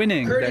the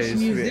winning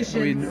days.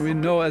 We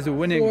know as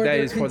winning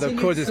days for the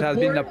Kurds has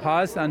been the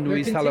past, and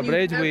we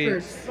celebrate, we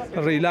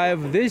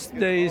relive these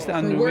days,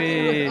 and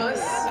we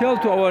tell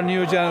to our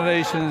new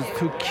generations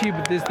to keep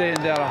this day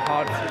in their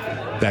hearts.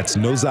 That's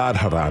Nozad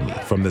Harami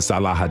from the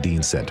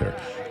Salahuddin Center.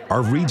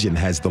 Our region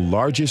has the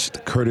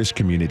largest Kurdish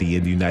community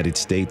in the United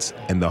States,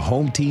 and the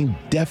home team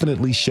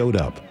definitely showed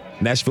up.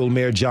 Nashville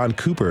Mayor John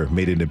Cooper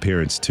made an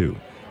appearance, too.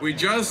 We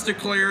just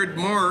declared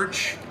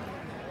March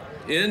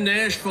in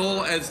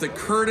Nashville as the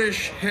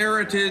Kurdish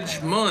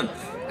Heritage Month.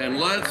 And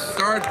let's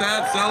start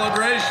that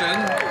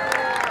celebration,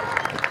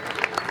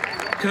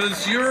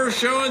 because you're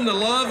showing the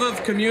love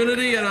of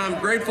community, and I'm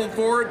grateful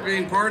for it,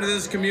 being part of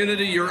this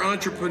community. Your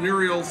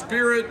entrepreneurial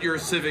spirit, your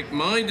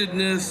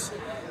civic-mindedness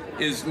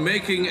is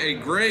making a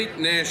great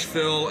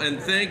Nashville, and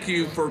thank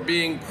you for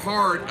being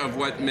part of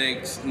what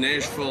makes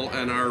Nashville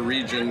and our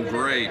region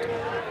great.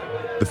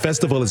 The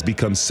festival has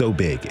become so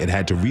big, it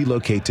had to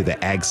relocate to the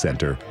Ag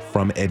Center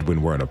from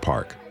Edwin Werner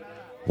Park.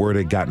 Word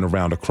had gotten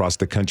around across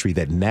the country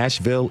that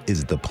Nashville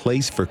is the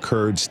place for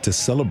Kurds to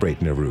celebrate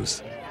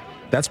Nowruz.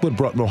 That's what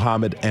brought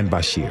Mohammed and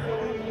Bashir.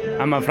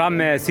 I'm from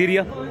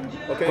Syria,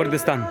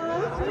 Kurdistan.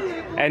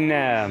 And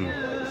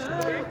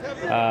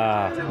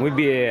we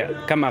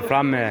come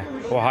from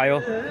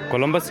Ohio,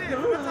 Columbus.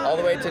 All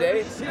the way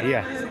today?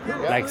 Yeah,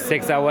 like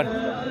 6 hours.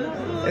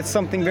 It's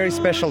something very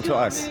special to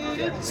us.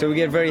 So we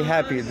get very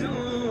happy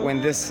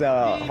when this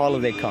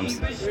holiday comes.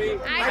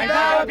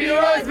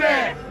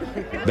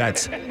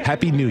 That's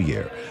Happy New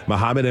Year.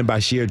 Mohammed and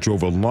Bashir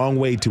drove a long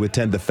way to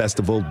attend the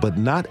festival, but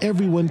not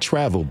everyone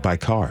traveled by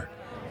car.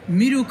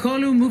 Miru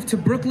Kalu moved to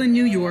Brooklyn,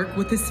 New York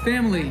with his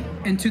family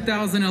in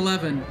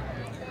 2011.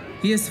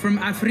 He is from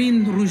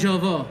Afrin,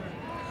 Rojava.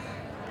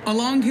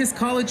 Along his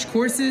college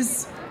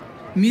courses,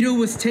 Miru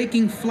was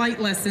taking flight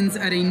lessons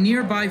at a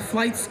nearby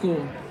flight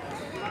school.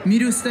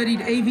 Miru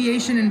studied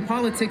aviation and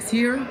politics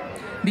here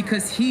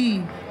because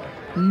he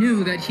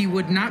knew that he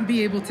would not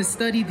be able to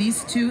study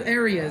these 2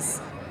 areas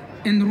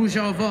in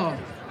Rojava,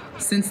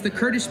 since the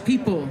Kurdish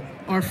people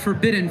are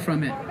forbidden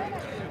from it.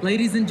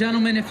 Ladies and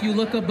gentlemen, if you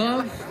look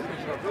above,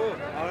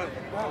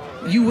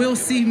 you will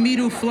see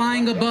Miru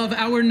flying above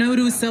our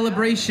Nowruz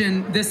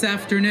celebration this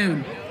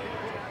afternoon.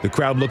 The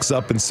crowd looks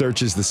up and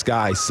searches the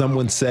sky.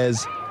 Someone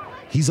says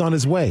he's on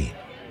his way.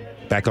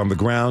 Back on the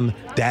ground,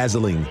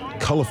 dazzling,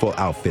 colorful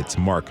outfits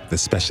mark the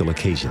special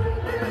occasion.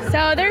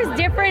 So there's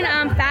different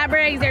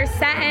fabrics. There's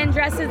satin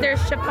dresses,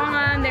 there's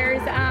chiffon,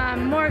 there's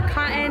more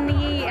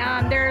cottony,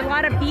 there are a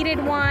lot of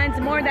beaded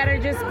ones, more that are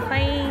just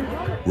plain.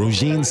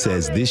 Rojin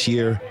says this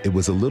year it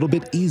was a little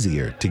bit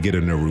easier to get a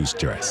Nowruz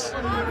dress.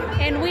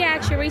 And we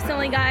actually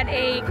recently got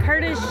a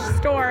Kurdish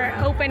store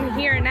open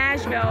here in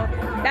Nashville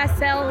that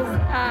sells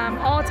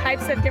all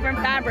types of different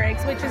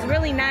fabrics, which is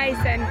really nice.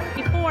 And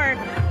before,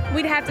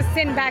 we'd have to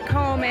send back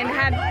home and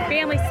have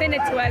family send it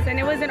to us, and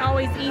it wasn't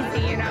always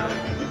easy, you know.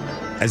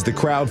 As the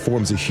crowd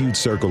forms a huge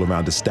circle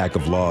around a stack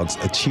of logs,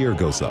 a cheer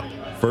goes up.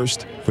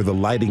 First for the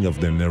lighting of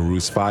the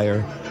Nowruz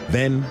fire,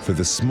 then for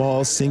the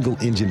small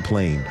single-engine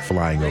plane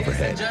flying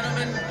overhead. Ladies and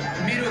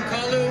gentlemen, Miru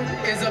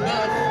Kalu is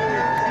above.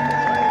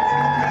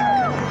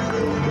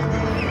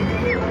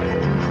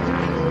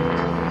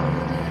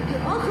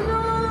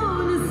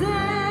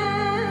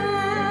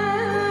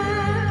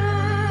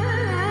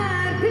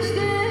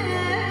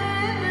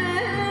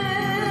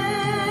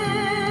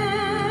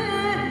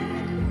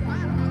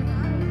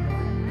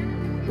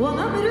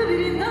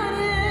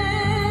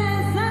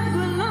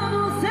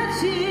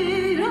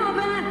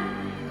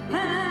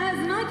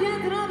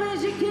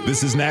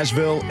 This is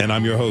Nashville, and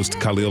I'm your host,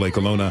 Khalil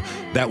Ekolona.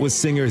 That was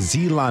singer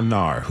Zilan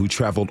Nar, who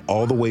traveled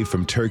all the way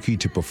from Turkey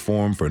to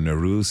perform for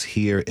Nowruz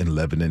here in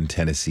Lebanon,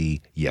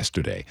 Tennessee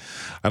yesterday.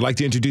 I'd like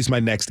to introduce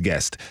my next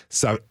guest.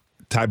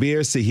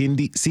 Tabeer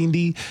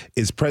Sindi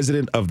is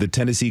president of the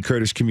Tennessee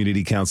Kurdish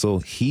Community Council.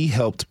 He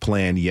helped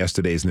plan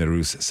yesterday's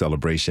Nowruz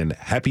celebration.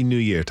 Happy New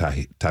Year,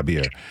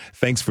 Tabeer.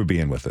 Thanks for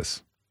being with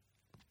us.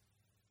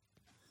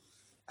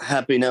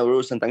 Happy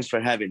Nowruz, and thanks for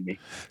having me.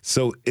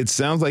 So it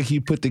sounds like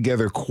you put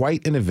together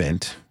quite an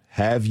event.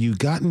 Have you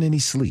gotten any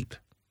sleep?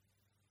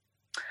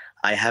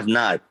 I have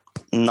not.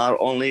 Not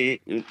only,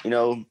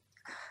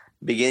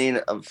 beginning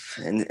of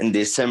in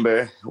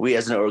December, we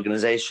as an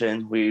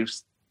organization, we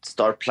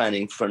start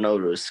planning for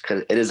Nowruz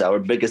because it is our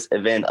biggest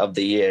event of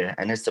the year,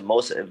 and it's the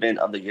most event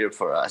of the year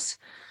for us.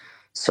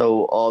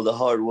 So all the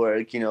hard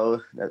work,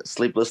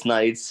 sleepless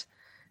nights,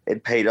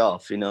 it paid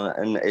off,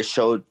 and it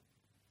showed.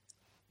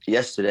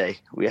 Yesterday,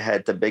 we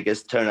had the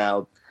biggest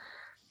turnout,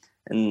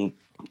 and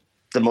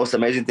the most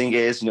amazing thing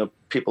is,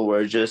 people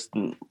were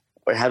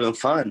having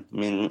fun. I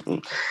mean,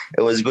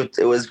 it was good.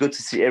 It was good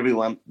to see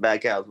everyone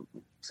back out.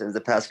 Since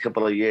the past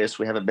couple of years,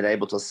 we haven't been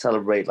able to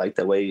celebrate like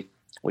the way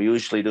we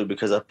usually do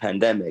because of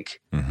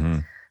pandemic. Mm-hmm.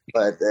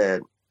 But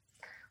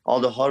all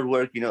the hard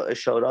work, it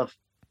showed up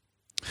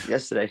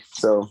yesterday.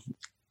 So.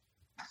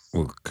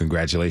 Well,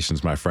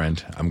 congratulations, my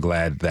friend. I'm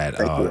glad that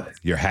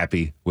you're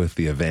happy with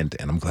the event,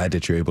 and I'm glad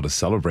that you're able to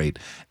celebrate.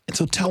 And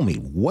so tell me,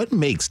 what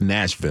makes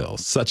Nashville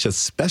such a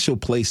special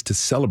place to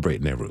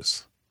celebrate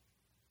Nowruz?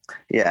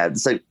 Yeah,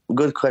 it's a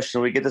good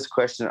question. We get this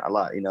question a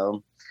lot,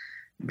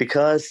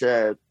 because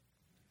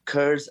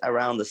Kurds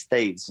around the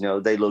states,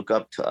 they look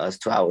up to us,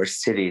 to our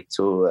city,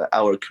 to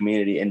our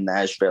community in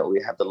Nashville.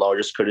 We have the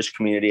largest Kurdish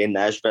community in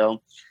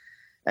Nashville,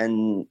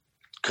 and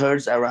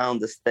Kurds around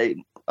the state,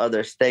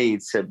 other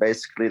states,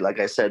 basically, like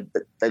I said,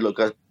 they look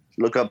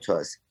up to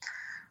us.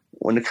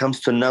 When it comes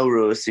to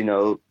Nowruz,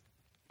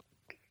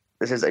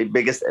 this is a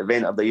biggest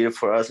event of the year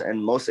for us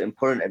and most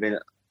important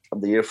event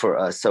of the year for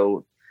us.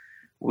 So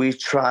we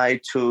try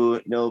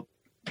to,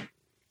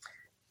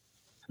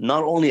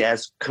 not only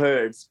as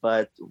Kurds,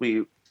 but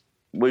we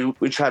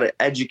try to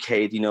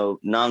educate,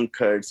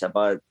 non-Kurds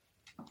about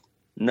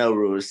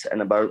Nowruz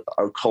and about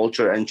our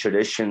culture and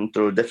tradition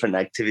through different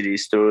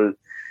activities, through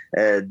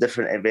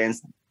different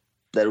events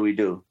that we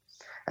do.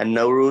 And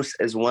Nowruz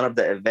is one of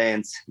the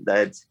events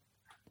that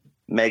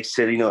makes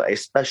it, a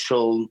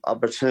special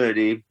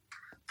opportunity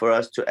for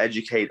us to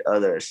educate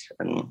others.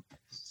 And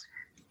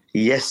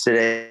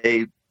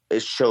yesterday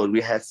it showed we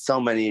had so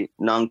many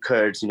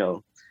non-Kurds,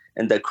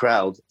 in the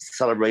crowd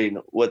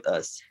celebrating with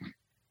us.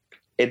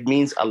 It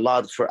means a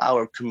lot for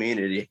our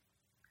community.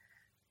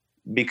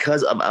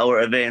 Because of our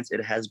events,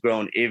 it has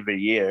grown every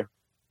year.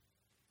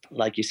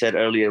 Like you said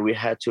earlier, we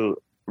had to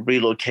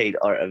relocate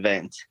our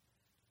event.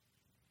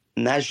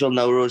 Nashville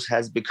Nowruz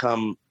has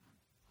become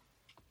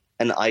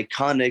an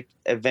iconic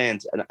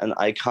event, an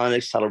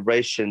iconic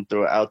celebration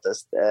throughout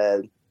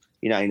the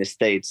United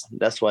States.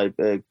 That's why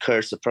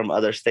Kurds from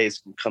other states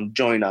can come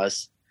join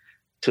us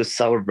to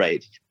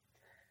celebrate.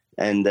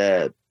 And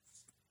the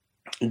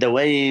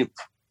way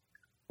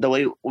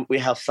we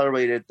have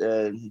celebrated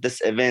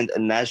this event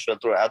in Nashville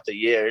throughout the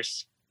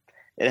years,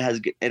 it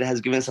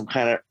has given some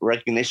kind of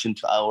recognition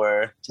to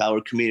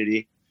our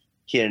community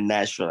here in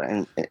Nashville,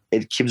 and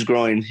it keeps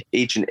growing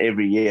each and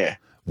every year.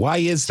 Why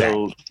is that?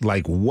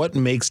 Like, what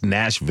makes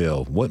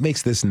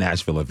this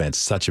Nashville event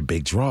such a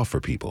big draw for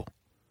people?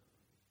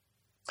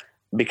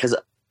 Because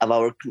of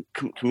our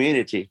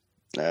community.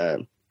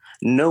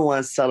 No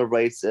one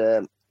celebrates,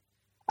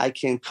 I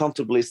can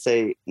comfortably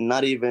say,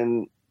 not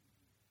even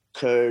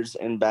Kurds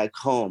and back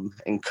home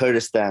in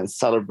Kurdistan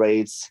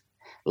celebrates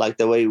like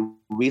the way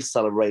we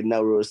celebrate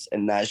Nowruz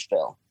in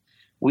Nashville.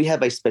 we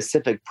have a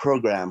specific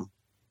program,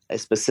 a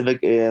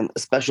specific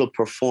special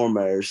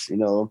performers,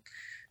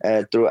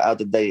 throughout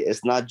the day.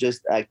 It's not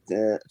just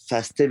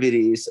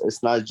festivities.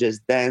 It's not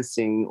just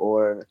dancing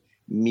or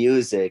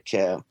music.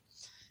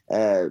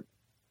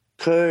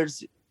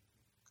 Kurds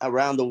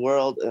around the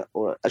world,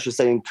 or I should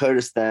say in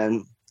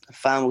Kurdistan,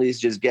 families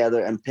just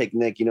gather and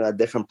picnic, at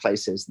different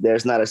places.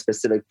 There's not a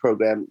specific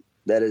program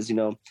that is,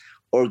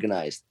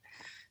 organized.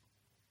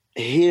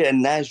 Here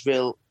in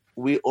Nashville,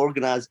 we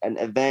organize an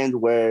event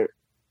where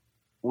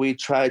we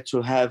try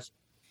to have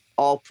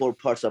all 4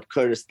 parts of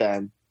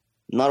Kurdistan,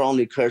 not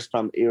only Kurds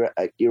from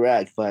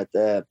Iraq, but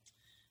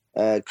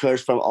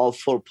Kurds from all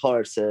 4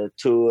 parts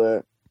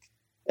to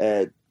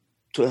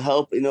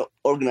help,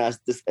 organize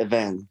this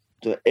event.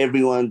 So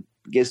everyone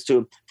gets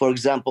to, for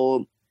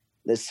example,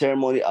 the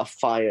ceremony of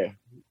fire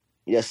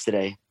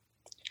yesterday.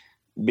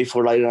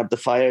 Before lighting up the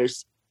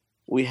fires,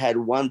 we had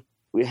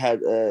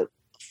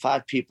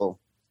 5 people,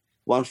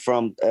 one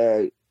from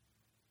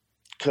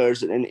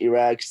Kurds in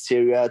Iraq,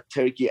 Syria,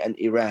 Turkey, and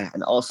Iran,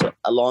 and also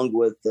along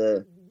with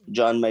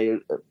John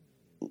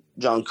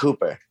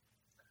Cooper,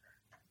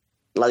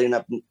 lighting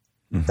up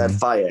that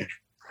fire.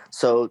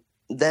 So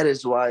that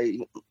is why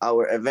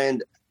our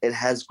event, it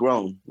has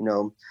grown.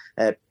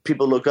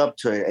 People look up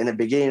to it. In the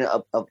beginning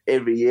of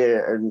every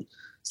year, and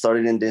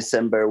starting in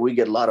December, we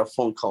get a lot of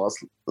phone calls,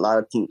 a lot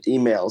of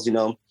emails,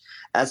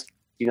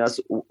 asking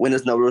us, when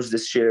is Nowruz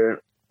this year?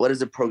 What is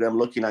the program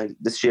looking like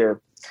this year?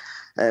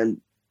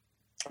 And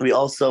we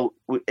also,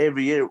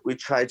 every year, we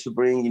try to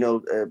bring,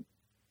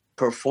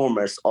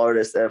 performers,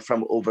 artists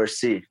from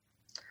overseas,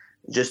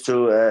 just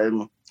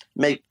to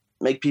make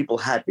people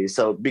happy.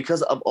 So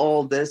because of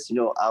all this,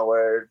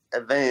 our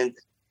event,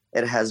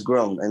 it has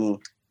grown and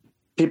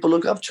people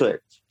look up to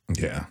it.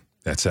 Yeah,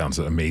 that sounds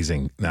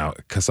amazing. Now,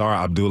 Kasar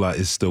Abdulla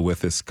is still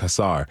with us.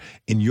 Kasar,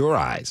 in your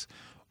eyes,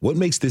 what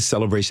makes this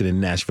celebration in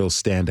Nashville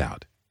stand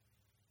out?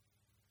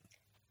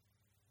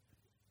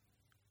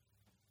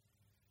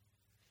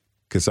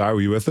 Kasar,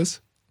 were you with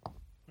us?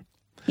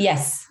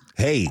 Yes.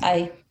 Hey.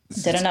 I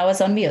didn't know I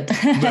was on mute.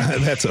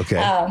 That's okay.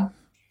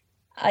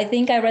 I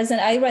think I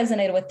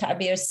resonated with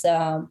Tabeer's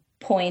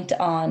point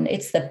on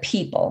it's the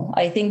people.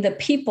 I think the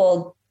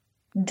people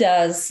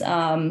does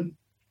have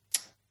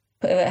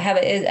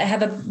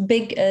a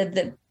big,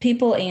 the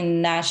people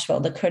in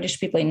Nashville, the Kurdish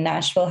people in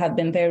Nashville have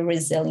been very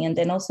resilient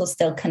and also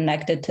still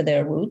connected to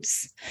their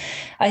roots.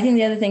 I think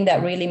the other thing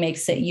that really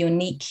makes it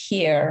unique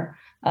here,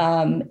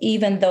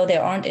 even though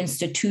there aren't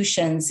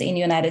institutions in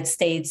the United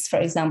States, for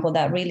example,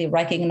 that really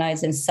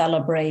recognize and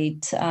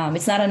celebrate.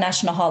 It's not a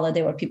national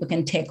holiday where people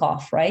can take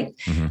off, right?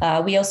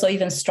 Mm-hmm. We also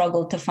even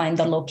struggle to find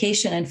the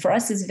location. And for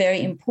us, it's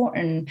very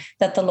important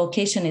that the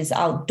location is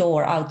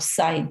outdoor,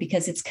 outside,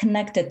 because it's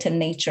connected to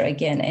nature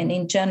again. And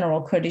in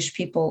general, Kurdish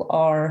people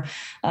are,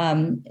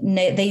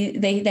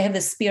 they have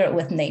the spirit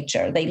with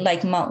nature. They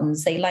like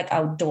mountains. They like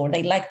outdoor.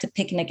 They like to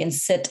picnic and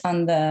sit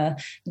on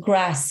the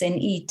grass and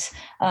eat.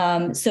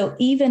 So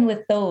even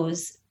with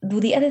those,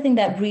 the other thing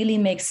that really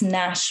makes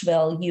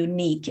Nashville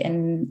unique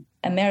and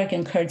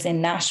American Kurds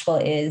in Nashville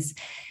is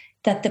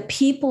that the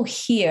people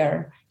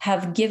here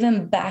have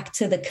given back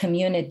to the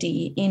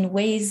community in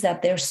ways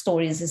that their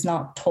stories is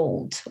not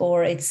told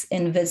or it's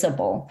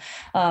invisible.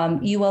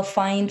 You will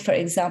find, for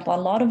example, a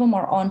lot of them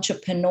are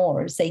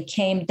entrepreneurs. They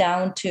came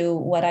down to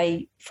what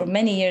I, for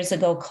many years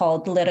ago,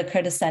 called Little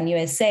Kurdistan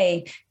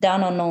USA,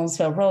 down on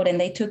Knowlesville Road, and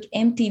they took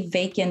empty,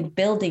 vacant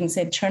buildings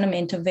and turned them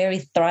into very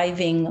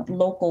thriving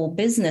local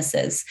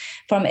businesses,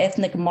 from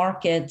ethnic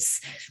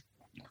markets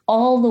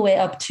all the way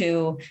up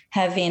to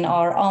having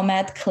our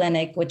Ahmad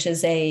Clinic, which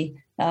is a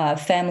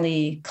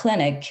family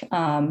clinic.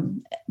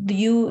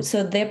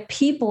 So their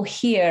people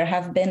here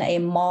have been a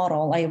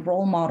model, a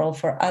role model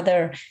for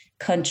other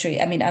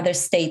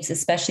states,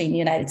 especially in the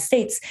United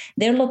States.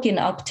 They're looking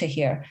up to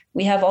here.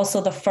 We have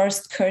also the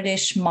first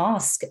Kurdish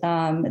mosque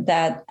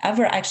that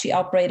ever actually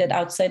operated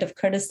outside of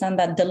Kurdistan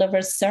that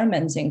delivers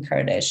sermons in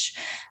Kurdish.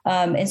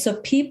 And so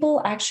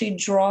people actually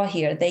draw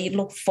here. They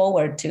look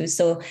forward to.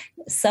 So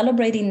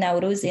celebrating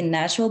Nowruz in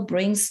Nashville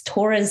brings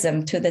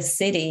tourism to the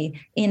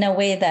city in a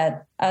way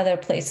that other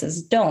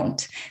places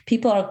don't.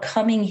 People are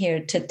coming here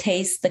to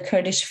taste the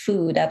Kurdish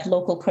food at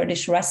local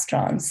Kurdish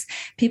restaurants.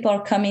 People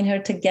are coming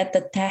here to get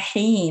the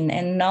tahine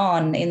and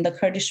naan in the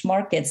Kurdish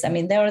markets. I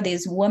mean, there are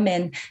these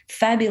women,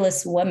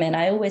 fabulous women.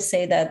 I always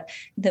say that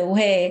the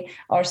way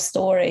our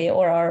story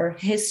or our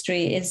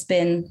history has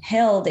been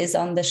held is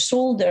on the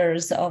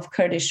shoulders of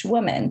Kurdish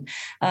women.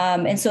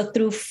 And so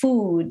through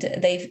food,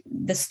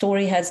 the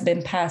story has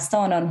been passed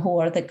on who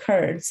are the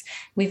Kurds.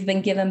 We've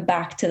been given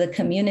back to the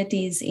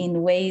communities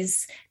in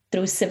ways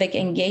through civic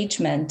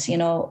engagement,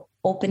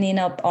 opening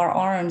up our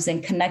arms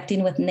and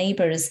connecting with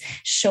neighbors,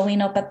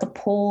 showing up at the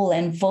poll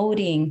and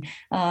voting,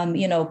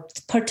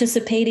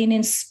 participating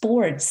in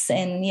sports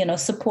and,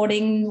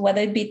 supporting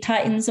whether it be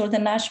Titans or the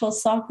Nashville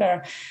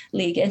Soccer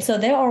League. And so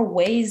there are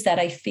ways that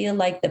I feel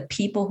like the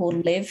people who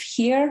live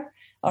here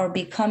are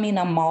becoming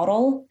a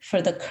model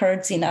for the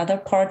Kurds in other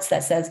parts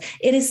that says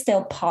it is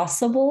still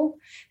possible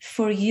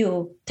for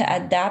you to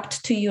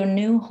adapt to your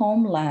new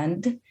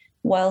homeland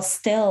while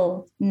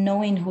still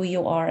knowing who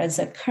you are as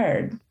a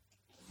Kurd.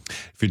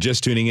 If you're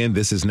just tuning in,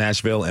 this is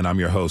Nashville, and I'm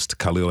your host,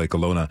 Khalil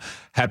Ekolona.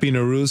 Happy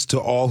Nowruz to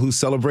all who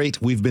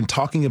celebrate. We've been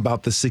talking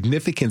about the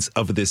significance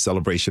of this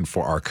celebration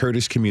for our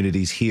Kurdish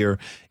communities here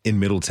in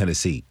Middle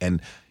Tennessee.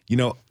 And, you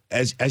know,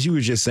 as you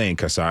were just saying,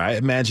 Kasar, I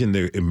imagine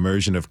the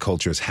immersion of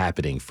culture is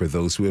happening for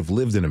those who have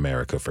lived in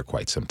America for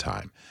quite some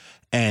time.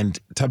 And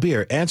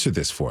Tabeer, answer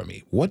this for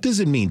me. What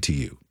does it mean to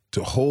you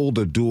to hold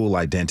a dual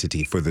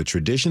identity for the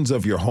traditions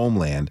of your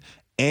homeland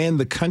and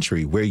the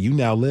country where you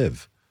now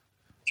live?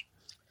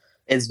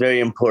 It's very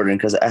important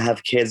because I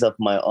have kids of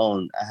my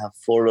own. I have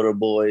 4 little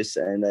boys,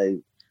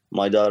 and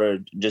my daughter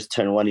just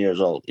turned 1 year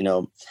old, you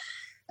know.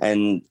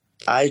 And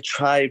I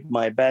try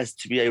my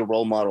best to be a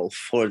role model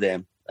for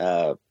them,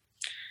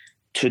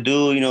 to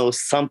do, you know,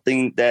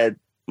 something that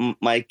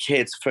my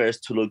kids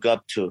first to look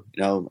up to,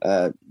 you know,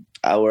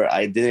 our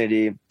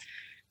identity.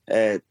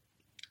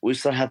 We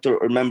still have to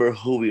remember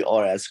who we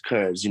are as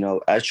Kurds. You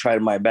know, I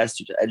tried my best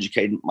to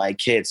educate my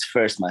kids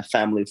first, my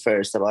family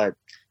first, about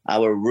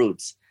our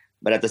roots.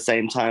 But at the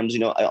same time, you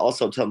know, I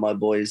also tell my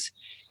boys,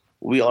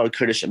 we are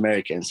Kurdish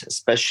Americans,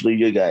 especially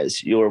you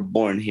guys. You were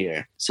born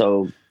here.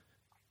 So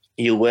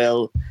you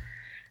will,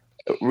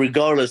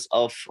 regardless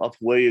of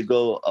where you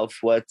go, of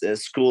what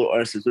school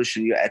or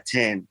institution you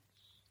attend,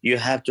 you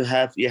have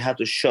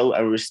to show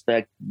and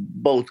respect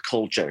both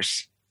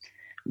cultures.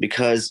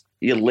 Because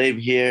you live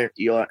here,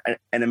 you're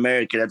an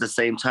American. At the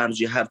same time,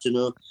 you have to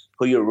know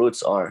who your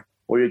roots are,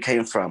 where you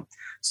came from.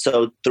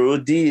 So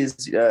through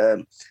these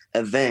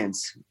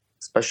events,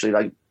 especially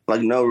like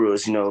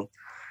Nowruz, you know,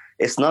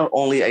 it's not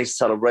only a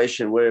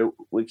celebration where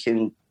we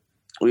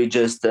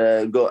just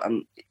go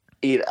and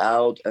eat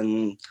out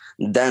and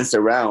dance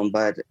around,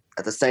 but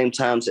at the same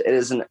time, it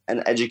is an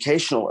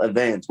educational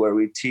event where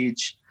we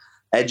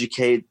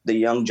educate the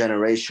young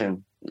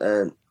generation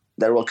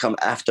that will come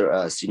after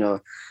us, you know,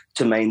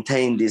 to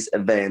maintain these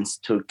events,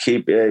 to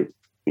keep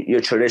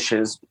your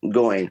traditions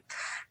going.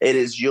 It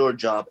is your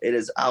job. It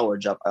is our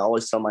job. I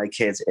always tell my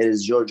kids, it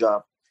is your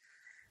job.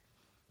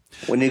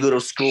 When you go to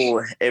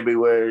school,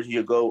 everywhere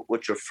you go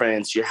with your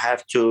friends, you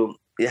have to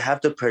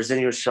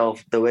present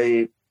yourself the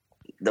way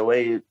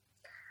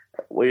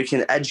where you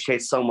can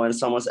educate someone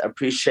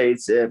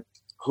appreciates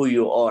who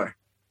you are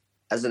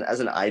as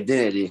an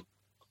identity.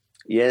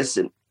 Yes,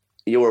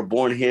 you were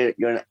born here,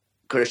 you're a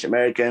Kurdish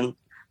American,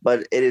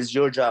 but it is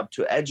your job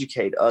to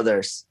educate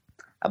others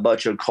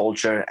about your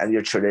culture and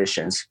your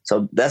traditions.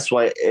 So that's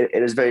why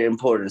it is very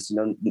important, you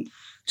know,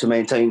 to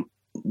maintain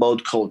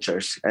both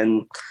cultures.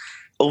 And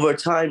over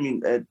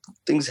time,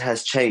 things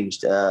has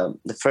changed.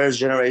 The first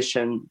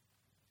generation,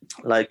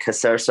 like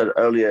Kasar said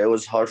earlier, it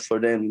was hard for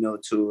them, you know,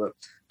 to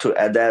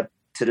adapt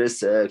to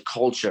this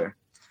culture.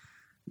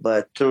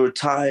 But through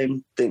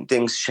time,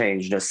 things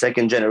change. You know,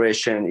 second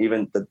generation,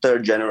 even the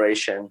third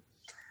generation,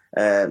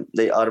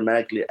 they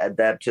automatically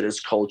adapt to this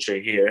culture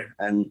here.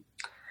 And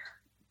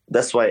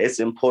that's why it's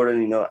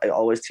important, you know, I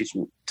always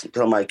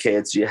tell my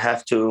kids, you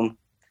have to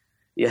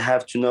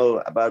know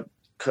about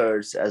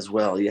Kurds as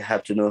well. You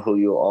have to know who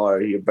you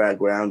are, your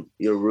background,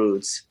 your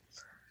roots,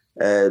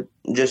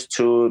 just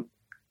to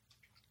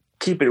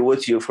keep it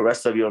with you for the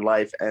rest of your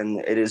life. And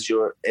it is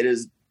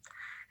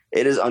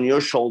on your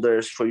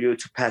shoulders for you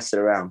to pass it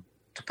around,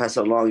 to pass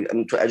it along,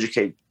 and to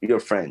educate your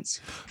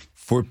friends.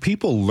 For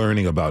people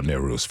learning about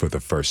Nowruz for the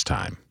first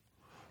time,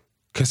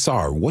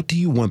 Kasar, what do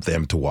you want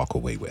them to walk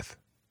away with?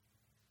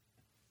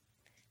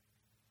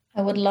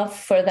 I would love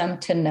for them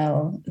to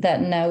know that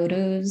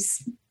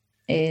Nowruz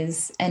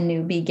is a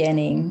new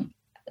beginning,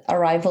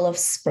 arrival of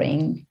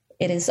spring.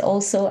 It is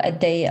also a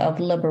day of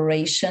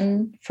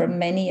liberation for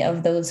many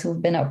of those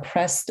who've been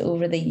oppressed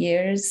over the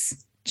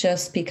years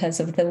just because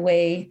of the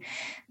way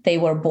they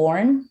were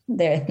born,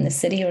 their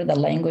ethnicity, or the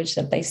language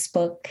that they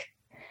spoke.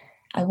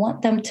 I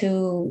want them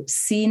to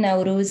see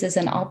Nowruz as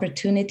an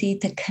opportunity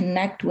to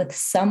connect with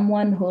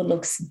someone who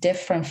looks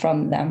different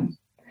from them,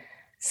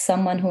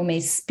 someone who may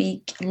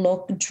speak,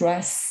 look,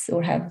 dress,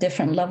 or have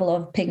different level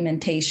of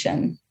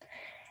pigmentation,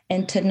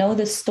 and to know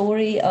the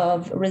story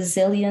of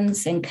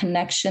resilience and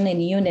connection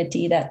and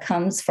unity that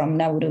comes from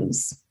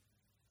Nowruz.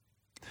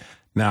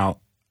 Now,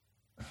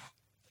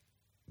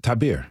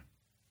 Tabeer,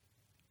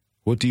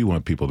 what do you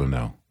want people to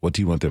know? What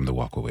do you want them to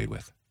walk away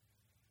with?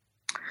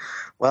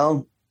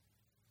 Well,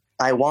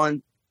 I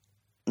want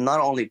not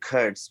only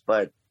Kurds,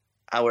 but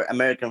our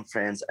American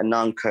friends and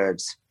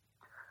non-Kurds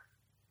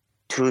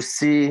to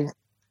see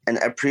and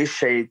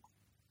appreciate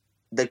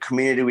the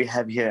community we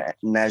have here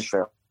in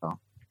Nashville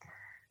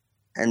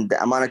and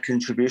the amount of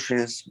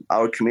contributions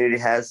our community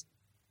has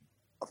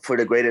for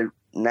the greater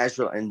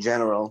Nashville in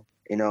general.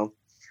 You know,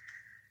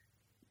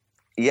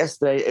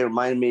 yesterday it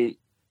reminded me,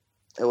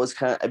 it was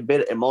kind of a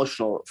bit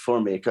emotional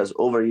for me because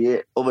over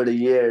the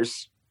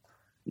years,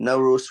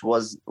 Nowruz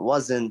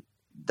wasn't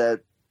that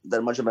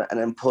much of an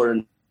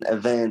important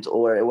event,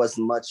 or it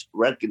wasn't much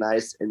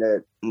recognized in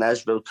the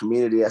Nashville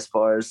community as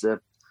far as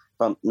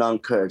from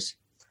non-Kurds.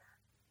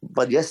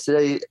 But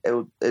yesterday,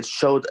 it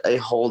showed a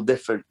whole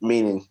different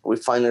meaning. We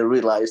finally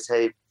realized,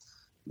 hey,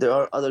 there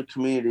are other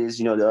communities,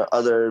 there are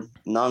other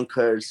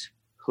non-Kurds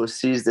who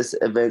sees this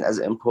event as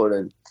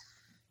important.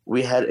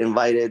 We had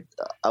invited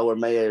our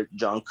mayor,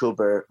 John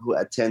Cooper, who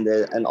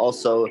attended, and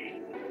also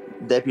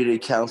deputy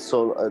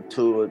counsel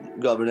to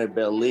Governor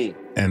Bill Lee.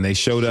 And they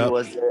showed up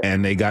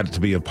and they got to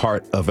be a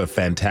part of a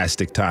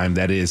fantastic time.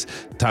 That is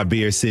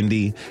Tabeer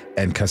Sindi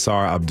and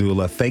Kasar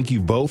Abdulla. Thank you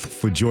both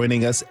for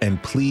joining us,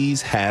 and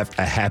please have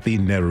a happy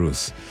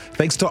Nowruz.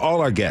 Thanks to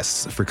all our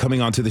guests for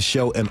coming onto the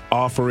show and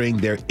offering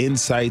their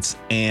insights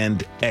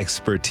and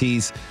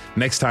expertise.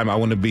 Next time, I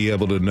want to be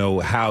able to know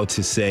how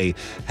to say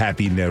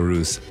happy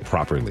Nowruz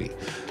properly.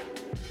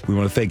 We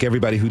want to thank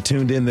everybody who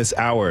tuned in this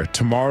hour.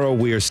 Tomorrow,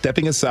 we are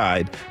stepping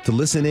aside to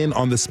listen in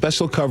on the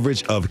special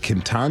coverage of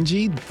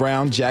Ketanji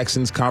Brown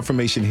Jackson's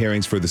confirmation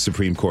hearings for the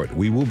Supreme Court.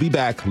 We will be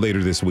back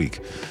later this week.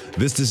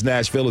 This is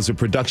Nashville is a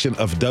production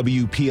of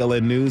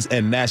WPLN News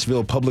and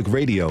Nashville Public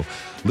Radio.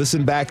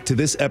 Listen back to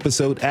this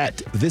episode at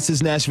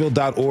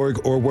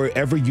thisisnashville.org or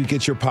wherever you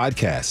get your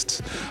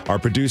podcasts. Our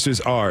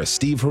producers are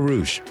Steve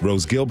Harouche,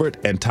 Rose Gilbert,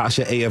 and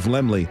Tasha A.F.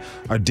 Lemley.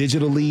 Our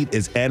digital lead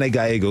is Anna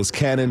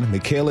Gallegos-Cannon.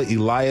 Michaela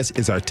Elias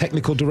is our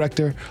technical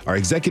director. Our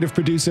executive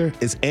producer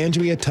is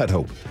Andrea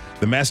Tudhope.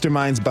 The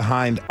masterminds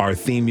behind our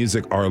theme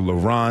music are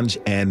LaRange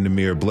and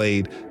Namir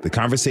Blade. The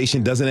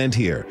conversation doesn't end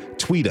here.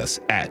 Tweet us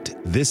at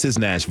This Is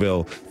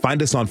Nashville.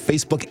 Find us on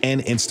Facebook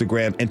and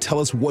Instagram, and tell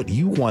us what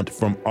you want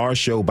from our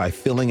show by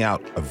filling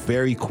out a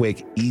very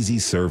quick, easy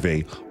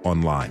survey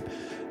online.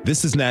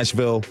 This is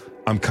Nashville.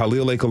 I'm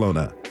Khalil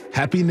Ekalona.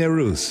 Happy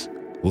Nowruz.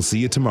 We'll see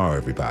you tomorrow,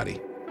 everybody.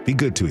 Be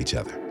good to each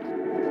other.